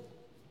hid,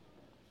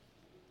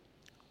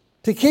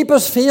 to keep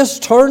his face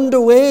turned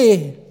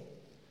away,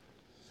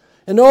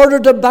 in order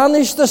to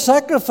banish the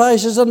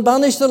sacrifices and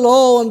banish the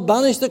law and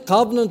banish the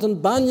covenant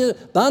and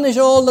banish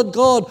all that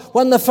God.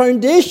 When the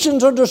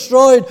foundations are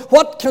destroyed,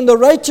 what can the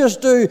righteous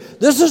do?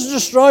 This is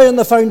destroying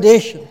the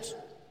foundations.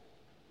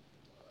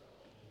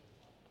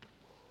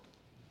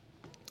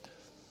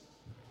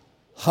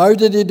 How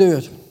did he do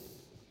it?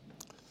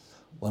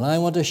 Well, I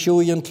want to show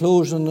you in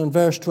closing in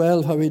verse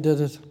 12 how he did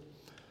it.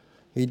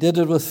 He did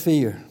it with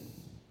fear.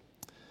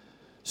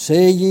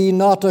 Say ye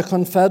not a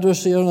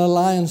confederacy or an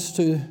alliance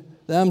to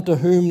them to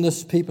whom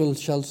this people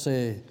shall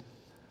say,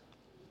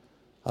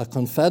 a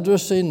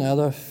confederacy,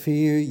 neither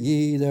fear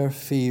ye their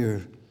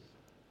fear,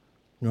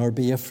 nor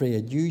be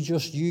afraid.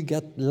 You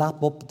get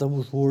lap up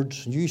those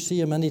words. You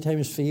see how many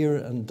times fear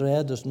and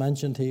dread is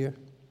mentioned here.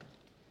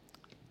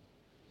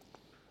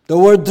 They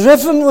were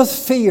driven with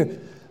fear,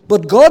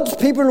 but God's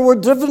people were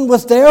driven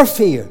with their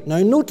fear. Now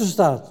notice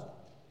that.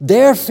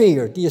 Their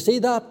fear. Do you see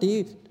that?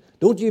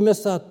 Don't you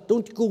miss that?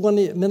 Don't go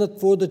 1 minute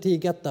further till you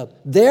get that.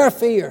 Their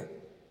fear.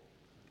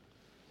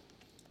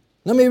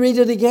 Let me read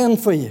it again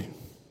for you.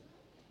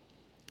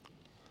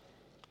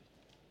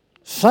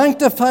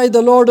 Sanctify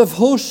the Lord of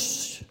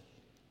hosts.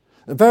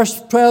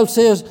 Verse 12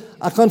 says,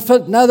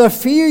 neither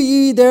fear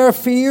ye their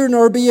fear,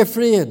 nor be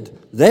afraid.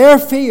 Their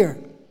fear.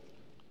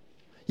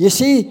 You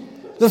see,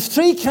 there's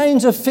 3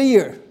 kinds of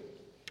fear.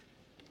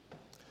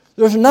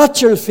 There's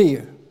natural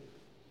fear.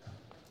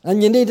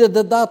 And you needed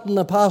that in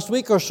the past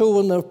week or so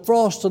when the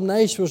frost and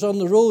ice was on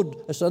the road.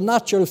 It's a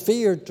natural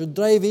fear to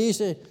drive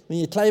easy when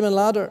you climb a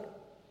ladder.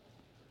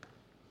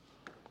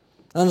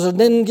 And it's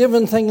an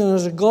in-given thing, and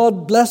it's a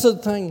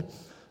God-blessed thing.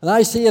 And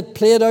I see it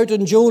played out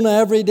in Jonah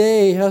every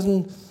day. He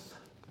hasn't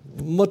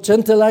much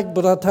intellect,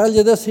 but I'll tell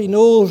you this, he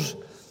knows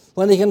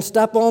when he can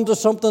step onto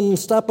something and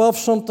step off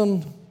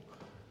something.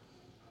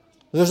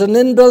 There's an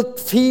inbuilt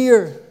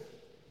fear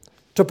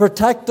to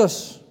protect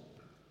us.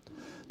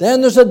 Then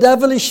there's a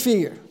devilish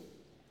fear.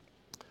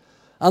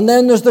 And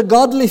then there's the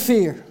godly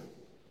fear.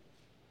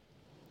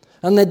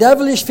 And the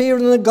devilish fear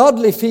and the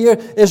godly fear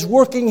is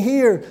working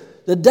here.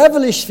 The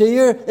devilish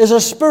fear is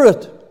a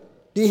spirit.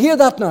 Do you hear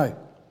that now?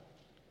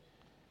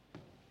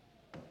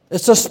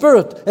 It's a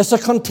spirit. It's a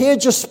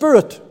contagious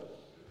spirit.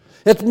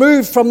 It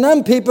moved from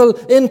them people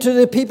into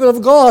the people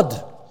of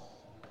God.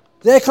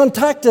 They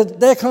contacted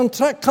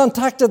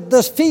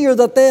this fear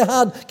that they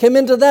had came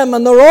into them,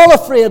 and they're all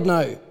afraid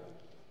now.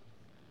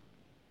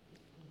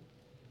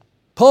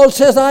 Paul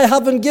says, I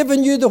haven't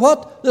given you the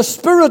what? The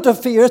spirit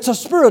of fear. It's a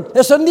spirit.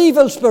 It's an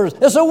evil spirit.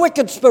 It's a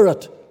wicked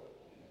spirit.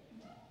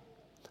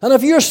 And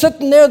if you're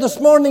sitting there this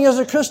morning as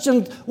a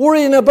Christian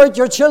worrying about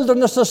your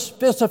children, it's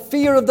a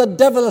fear of the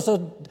devil.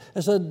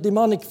 It's a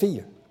demonic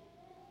fear.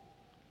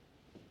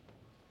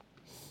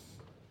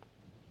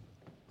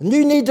 And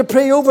you need to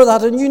pray over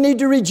that, and you need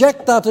to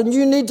reject that, and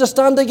you need to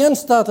stand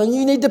against that, and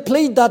you need to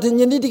plead that, and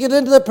you need to get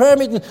into the prayer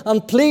meeting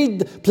and plead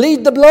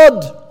the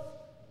blood.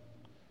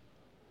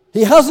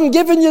 He hasn't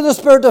given you the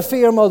spirit of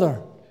fear,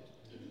 mother.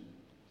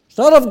 It's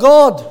not of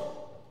God.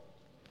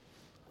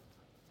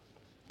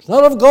 It's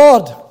not of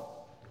God.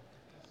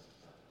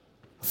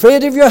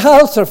 Afraid of your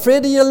health,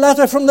 afraid of your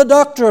letter from the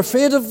doctor,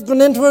 afraid of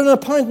going into an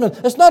appointment.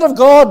 It's not of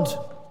God.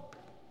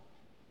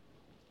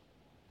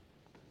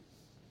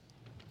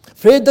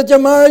 Afraid that your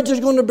marriage is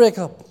going to break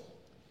up.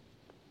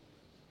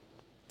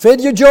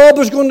 Afraid your job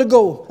is going to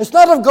go. It's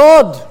not of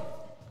God.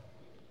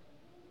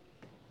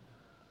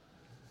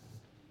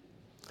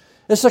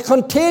 It's a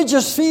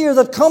contagious fear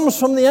that comes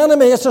from the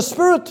enemy. It's a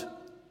spirit.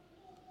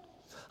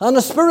 And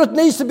a spirit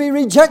needs to be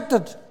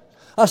rejected.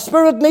 A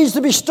spirit needs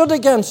to be stood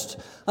against.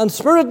 And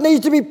spirit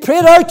needs to be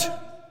prayed out.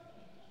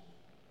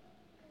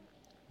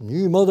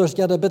 You mothers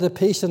get a bit of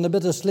peace and a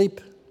bit of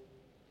sleep.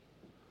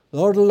 The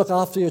Lord will look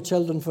after your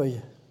children for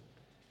you.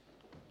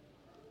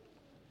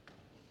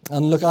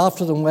 And look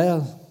after them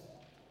well.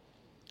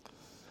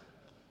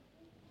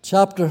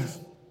 Look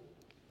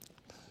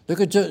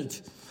at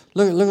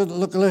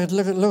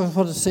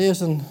what it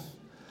says in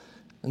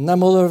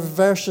them other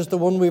verses, the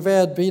one we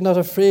read. Be not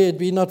afraid,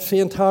 be not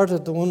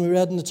faint-hearted, the one we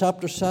read in the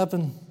chapter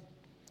 7.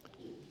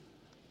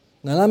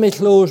 Now let me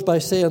close by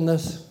saying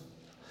this.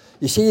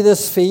 You see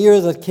this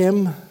fear that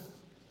came? Do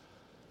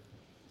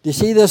you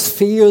see this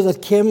fear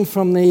that came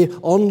from the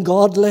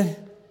ungodly?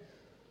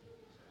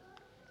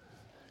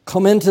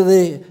 Come into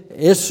the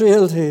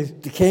Israel, to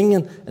the king,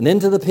 and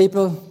into the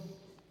people.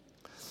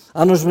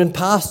 And has been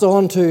passed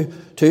on to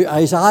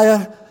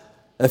Isaiah.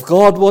 If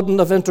God wouldn't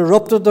have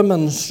interrupted them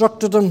and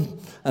instructed them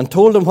and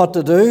told them what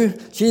to do.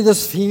 See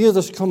this fear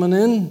that's coming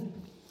in?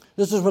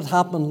 This is what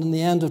happened in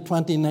the end of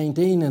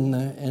 2019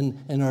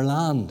 in our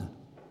land.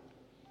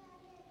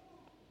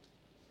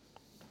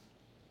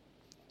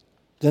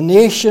 The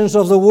nations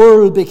of the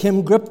world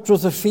became gripped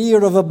with the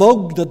fear of a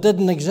bug that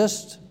didn't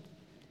exist.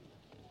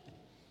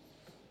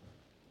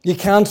 You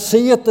can't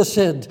see it, they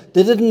said.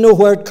 They didn't know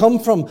where it come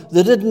from.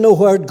 They didn't know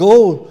where it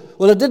go.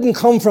 Well, it didn't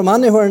come from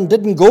anywhere and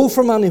didn't go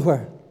from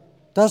anywhere.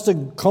 It has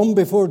to come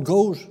before it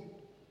goes.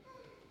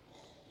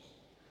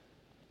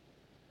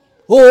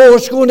 Oh,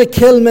 it's going to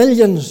kill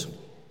millions.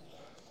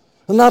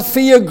 And that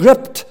fear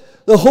gripped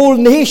the whole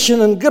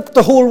nation and gripped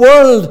the whole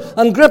world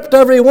and gripped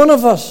every one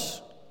of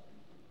us.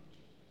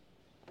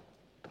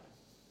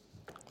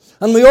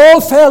 And we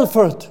all fell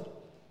for it.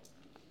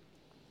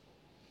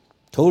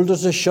 Told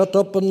us to shut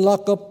up and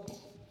lock up,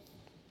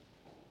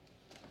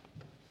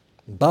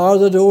 bar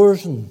the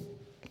doors, and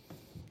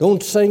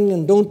don't sing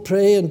and don't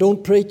pray and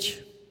don't preach.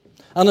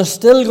 And it's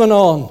still going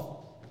on.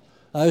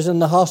 I was in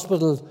the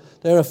hospital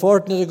there a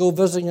fortnight ago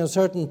visiting a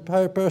certain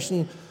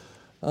person,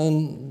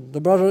 and the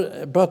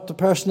brother brought the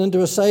person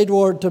into a side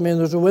ward to me, and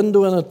there's a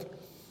window in it.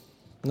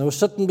 And I was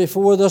sitting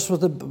before this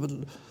with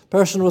the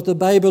person with the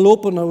Bible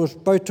open. I was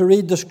about to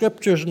read the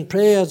scriptures and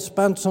pray. I'd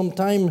spent some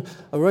time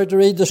about to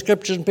read the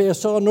scriptures and pray. I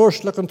saw a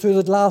nurse looking through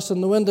the glass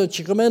in the window.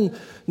 She came in,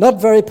 not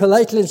very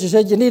politely, and she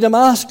said, "You need a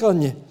mask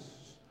on you."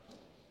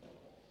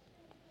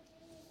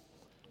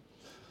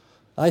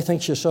 I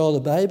think she saw the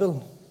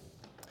Bible.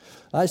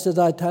 I said,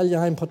 "I tell you,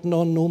 I'm putting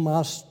on no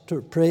mask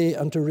to pray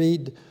and to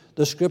read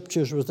the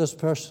scriptures with this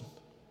person."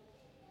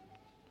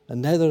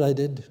 And neither I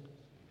did.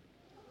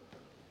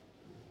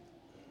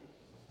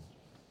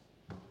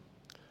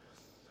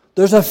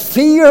 There's a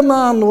fear,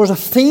 man. There was a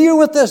fear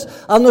with this.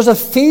 And there's a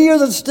fear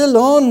that's still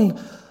on.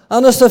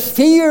 And it's a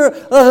fear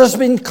that has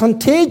been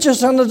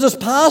contagious and it has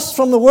passed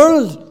from the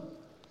world.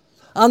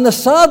 And the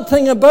sad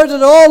thing about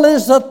it all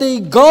is that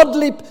the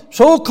godly,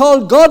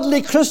 so-called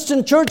godly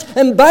Christian church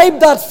imbibed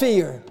that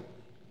fear.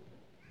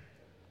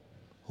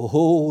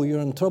 Oh, you're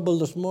in trouble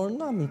this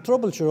morning. I'm in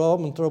trouble, sure.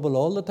 I'm in trouble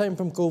all the time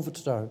from COVID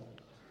started.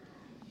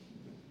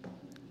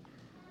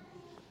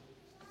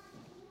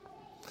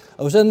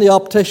 I was in the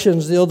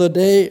opticians the other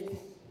day,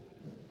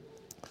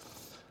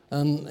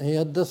 and he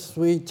had this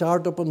wee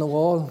chart up on the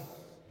wall.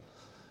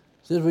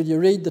 He said, "Would you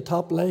read the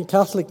top line?"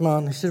 Catholic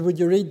man. He said, "Would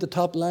you read the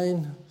top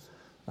line?"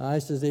 I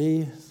said,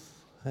 E,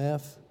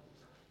 F,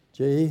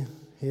 G,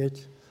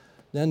 H.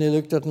 Then he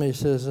looked at me and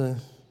says,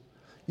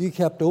 "You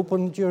kept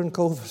open during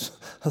COVID."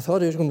 I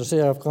thought he was going to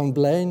say, "I've gone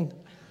blind."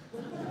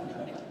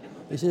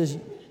 He says,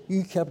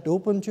 "You kept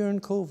open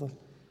during COVID."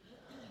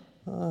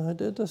 "Oh, I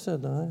did," I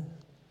said. "Aye."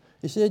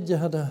 He said, "You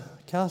had a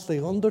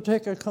Catholic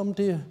undertaker come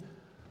to you."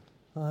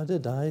 "I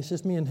did, aye." He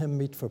says, "Me and him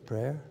meet for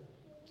prayer."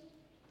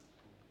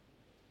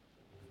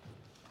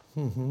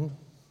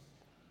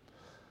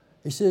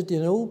 He said,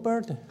 "You know,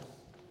 Bertie,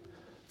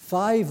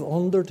 5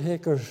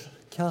 undertakers,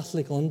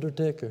 Catholic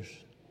undertakers,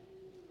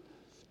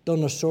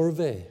 done a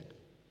survey,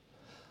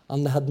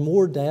 and they had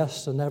more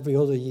deaths than every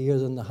other year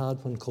than they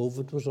had when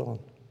COVID was on."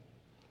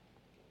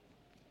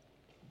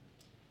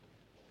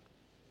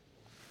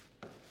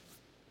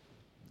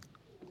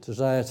 Says,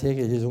 "I take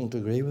it you don't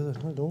agree with it."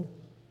 I don't.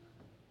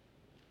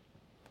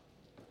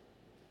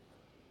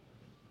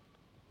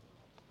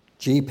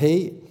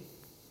 GP,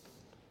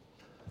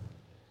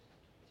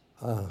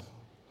 a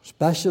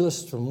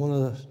specialist from one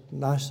of the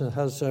National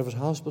Health Service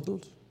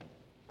hospitals,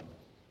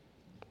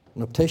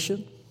 an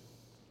optician,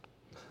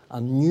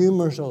 and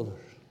numerous others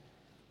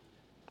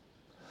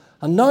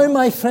And now,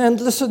 my friend,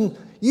 listen,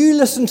 you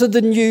listen to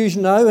the news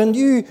now, and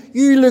you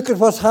look at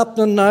what's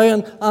happening now,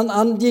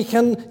 and you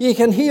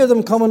can hear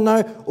them coming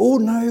now. Oh,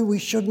 no, we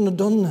shouldn't have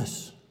done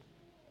this.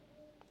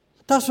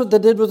 That's what they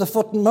did with the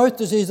foot and mouth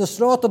disease. They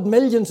slaughtered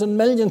millions and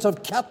millions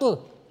of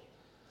cattle.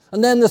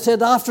 And then they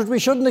said after it, we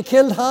shouldn't have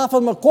killed half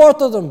of them, a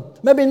quarter of them,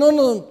 maybe none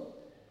of them.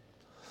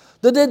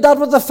 They did that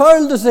with the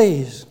fowl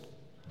disease.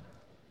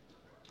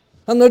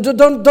 And they've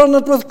done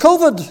it with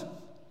COVID.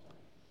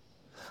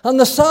 And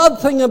the sad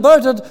thing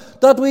about it,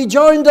 that we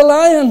joined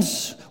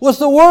alliance with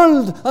the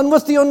world and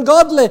with the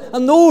ungodly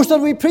and those that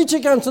we preach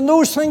against and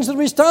those things that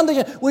we stand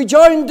against. We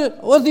joined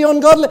with the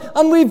ungodly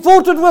and we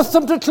voted with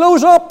them to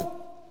close up.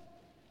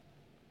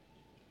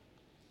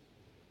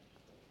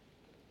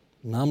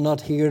 And I'm not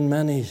hearing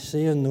many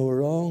saying they were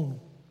wrong.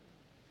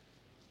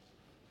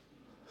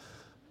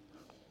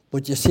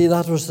 But you see,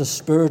 that was the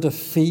spirit of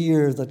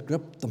fear that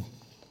gripped them.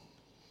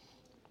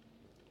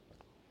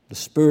 The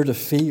spirit of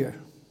fear.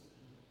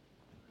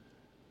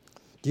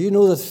 Do you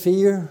know that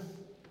fear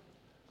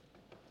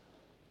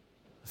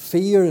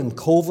and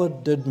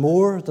COVID did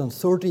more than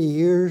 30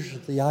 years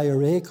the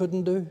IRA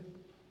couldn't do?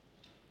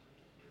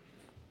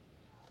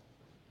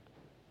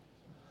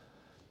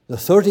 The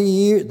 30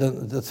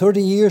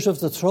 years of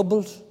the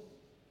Troubles,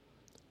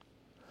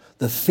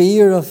 the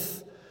fear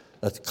of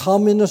that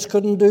communists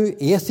couldn't do,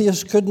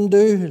 atheists couldn't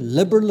do,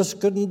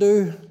 liberalists couldn't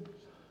do.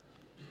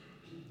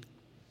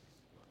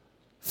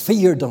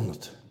 Fear done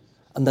it,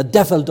 and the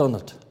devil done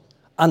it,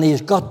 and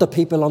he's got the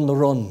people on the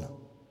run.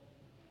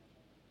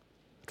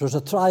 It was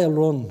a trial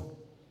run.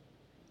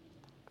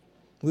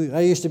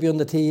 I used to be on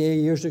the TA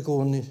years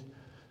ago, and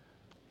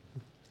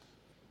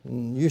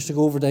used to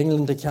go over to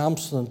England to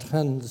camps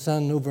and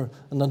send over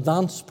an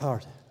advance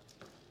party.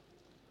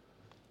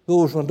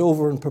 Those went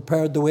over and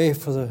prepared the way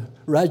for the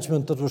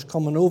regiment that was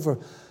coming over.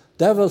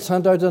 Devil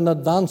sent out an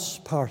advance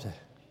party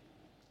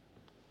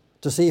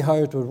to see how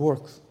it would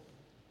work,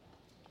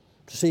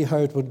 to see how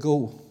it would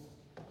go.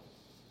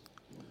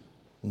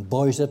 And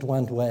boys, it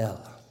went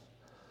well.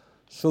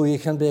 So you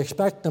can be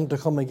expecting them to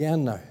come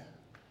again now.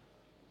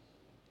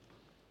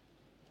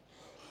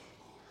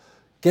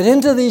 Get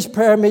into these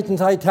prayer meetings,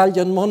 I tell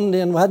you, on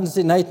Monday and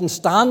Wednesday night and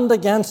stand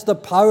against the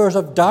powers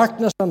of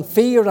darkness and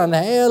fear and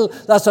hell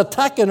that's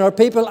attacking our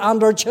people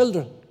and our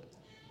children.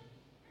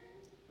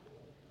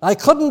 I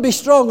couldn't be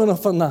strong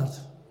enough on that.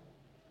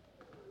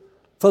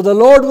 For the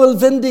Lord will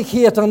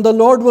vindicate and the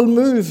Lord will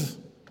move.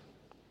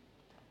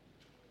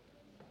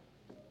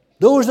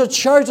 Those that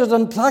shouted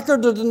and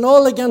placarded and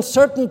all against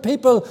certain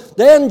people,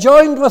 then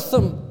joined with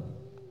them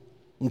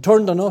and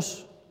turned on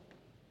us.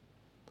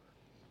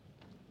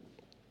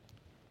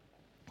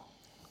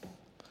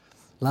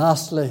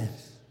 Lastly,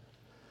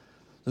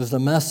 there's the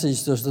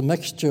message, there's the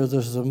mixture,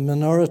 there's the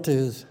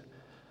minority,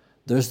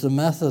 there's the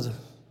method.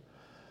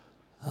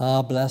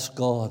 Bless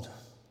God.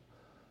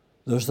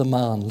 There's the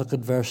man. Look at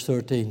verse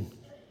 13.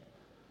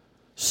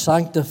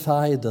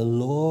 Sanctify the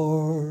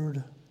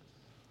Lord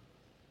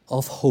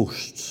of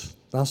hosts.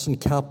 That's in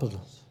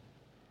capitals.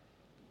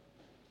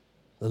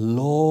 The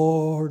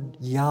Lord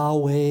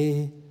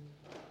Yahweh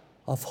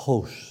of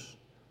hosts.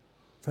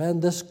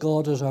 Friend, this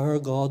God is our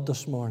God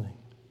this morning.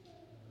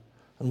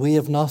 And we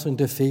have nothing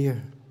to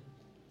fear.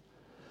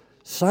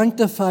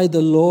 Sanctify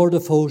the Lord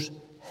of hosts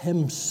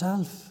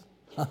himself.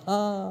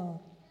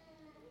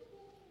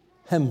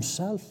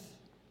 Himself.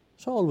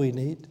 That's all we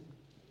need.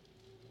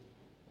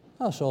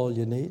 That's all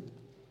you need.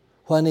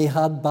 When he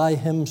had by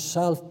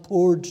himself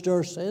purged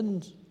our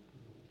sins,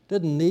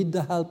 didn't need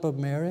the help of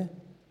Mary.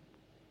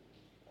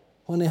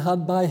 When he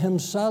had by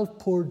himself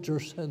purged our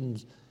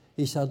sins,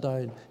 he sat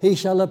down. He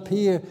shall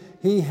appear,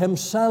 he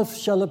himself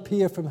shall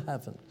appear from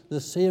heaven.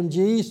 The same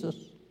Jesus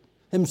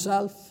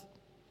himself,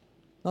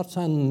 not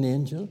sending an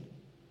angel.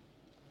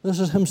 This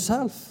is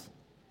himself.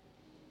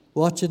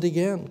 Watch it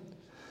again.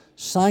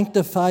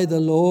 Sanctify the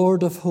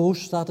Lord of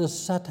hosts, that is,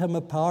 set him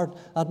apart.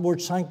 That word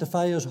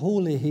sanctify is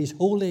holy. He's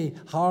holy,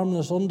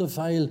 harmless,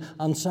 undefiled,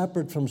 and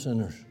separate from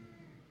sinners.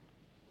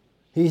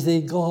 He's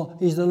the God,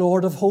 he's the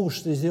Lord of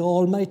hosts, he's the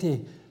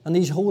Almighty, and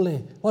he's holy.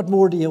 What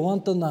more do you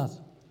want than that?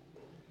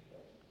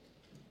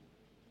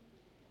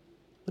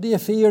 What are you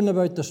fearing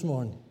about this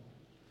morning?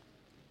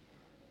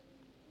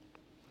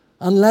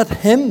 And let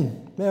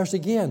him, there's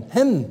again,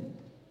 him,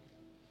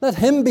 let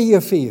him be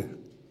your fear.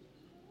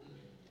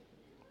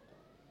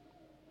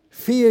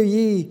 Fear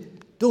ye,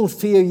 don't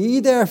fear ye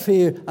their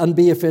fear and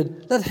be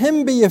afraid. Let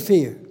him be your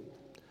fear.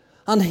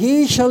 And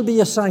he shall be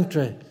a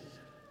sanctuary.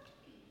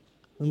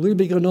 And we'll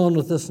be going on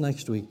with this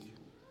next week.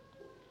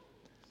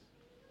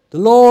 The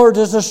Lord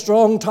is a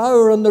strong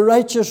tower, and the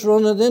righteous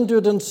run into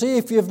it and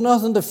safe. You have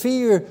nothing to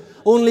fear,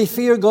 only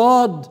fear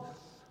God.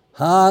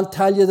 I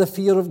tell you, the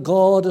fear of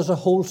God is a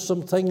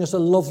wholesome thing, is a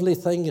lovely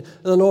thing.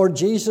 The Lord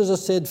Jesus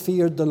has said,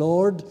 feared the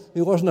Lord. He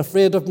wasn't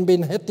afraid of him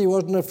being hit. He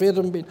wasn't afraid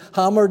of him being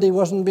hammered. He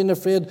wasn't being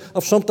afraid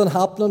of something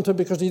happening to him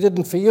because he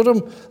didn't fear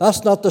him.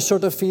 That's not the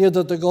sort of fear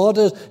that the God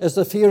is. It's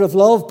the fear of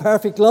love,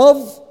 perfect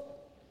love.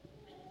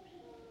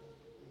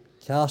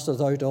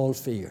 Casteth out all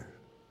fear.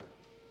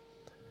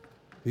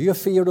 Do you have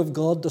fear of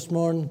God this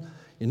morning?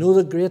 You know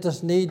the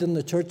greatest need in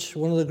the church,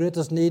 one of the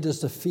greatest needs is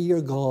to fear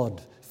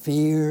God.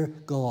 Fear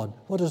God.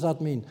 What does that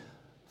mean?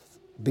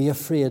 Be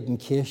afraid in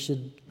case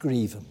you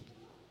grieve Him.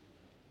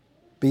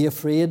 Be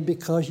afraid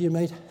because you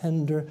might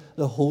hinder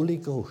the Holy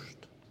Ghost.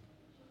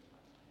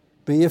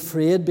 Be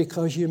afraid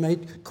because you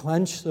might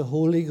quench the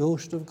Holy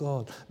Ghost of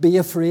God. Be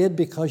afraid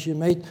because you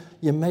might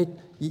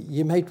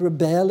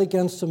rebel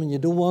against Him and you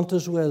don't want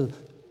His will.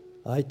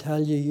 I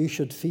tell you, you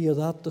should fear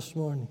that this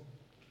morning.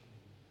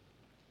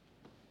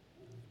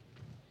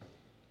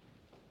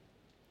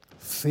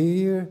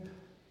 Fear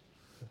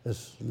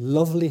is a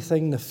lovely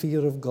thing, the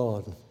fear of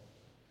God.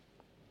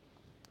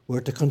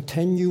 We're to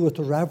continue with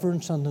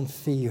reverence and in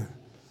fear.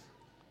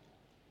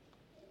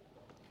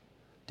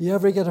 Do you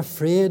ever get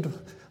afraid?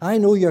 I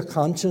know your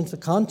conscience. The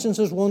conscience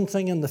is one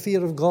thing and the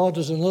fear of God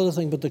is another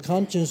thing, but the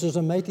conscience is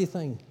a mighty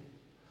thing.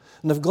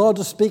 And if God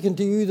is speaking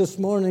to you this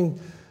morning,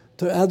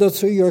 to either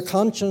through your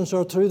conscience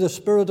or through the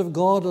Spirit of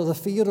God or the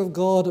fear of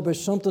God about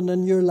something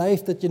in your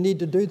life that you need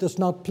to do that's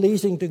not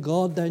pleasing to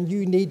God, then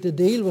you need to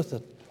deal with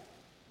it.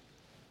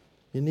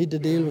 You need to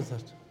deal with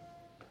it.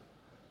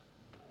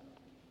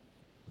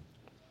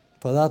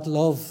 For that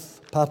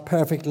love, that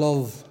perfect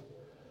love,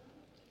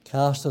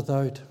 casteth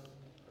out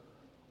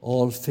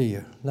all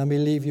fear. Let me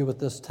leave you with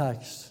this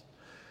text.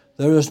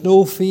 There is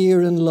no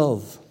fear in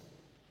love.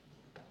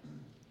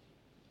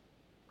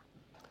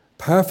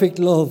 Perfect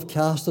love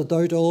casteth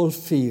out all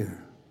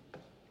fear,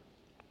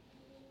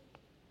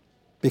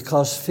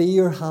 because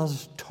fear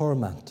has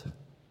torment.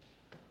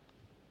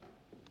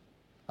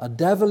 A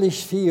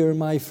devilish fear,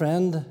 my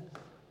friend,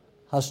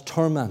 has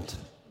torment.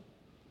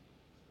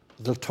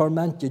 It'll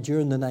torment you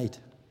during the night.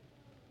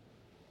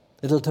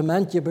 It'll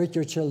torment you about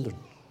your children.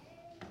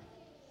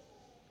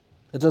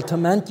 It'll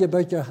torment you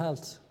about your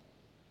health.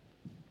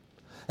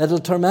 It'll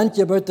torment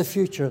you about the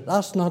future.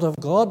 That's not of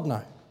God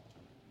now.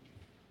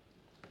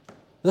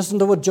 Listen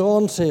to what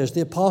John says, the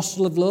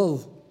apostle of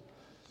love.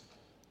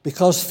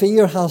 Because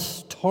fear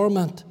hath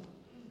torment,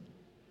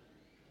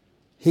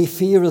 he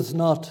feareth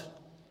not,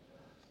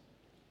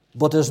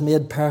 but is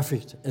made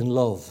perfect in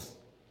love.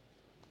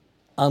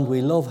 And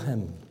we love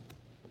him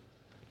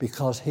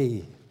because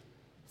he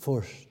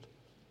first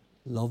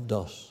loved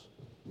us.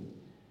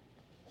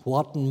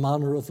 What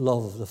manner of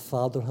love the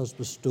Father has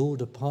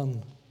bestowed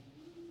upon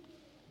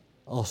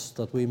us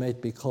that we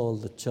might be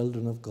called the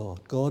children of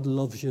God. God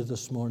loves you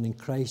this morning.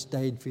 Christ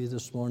died for you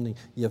this morning.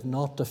 You have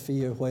not to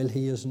fear while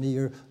he is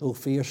near, though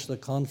fierce the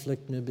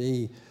conflict may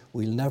be.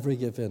 We'll never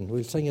give in.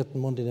 We'll sing it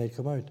on Monday night.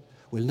 Come out.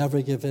 We'll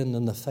never give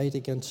in the fight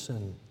against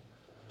sin.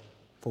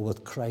 For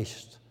with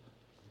Christ,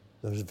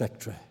 there's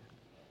victory.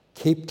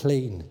 Keep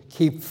clean.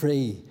 Keep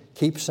free.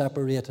 Keep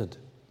separated.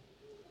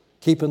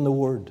 Keep in the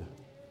Word.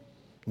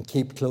 And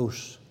keep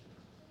close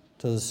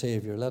to the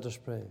Savior. Let us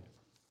pray.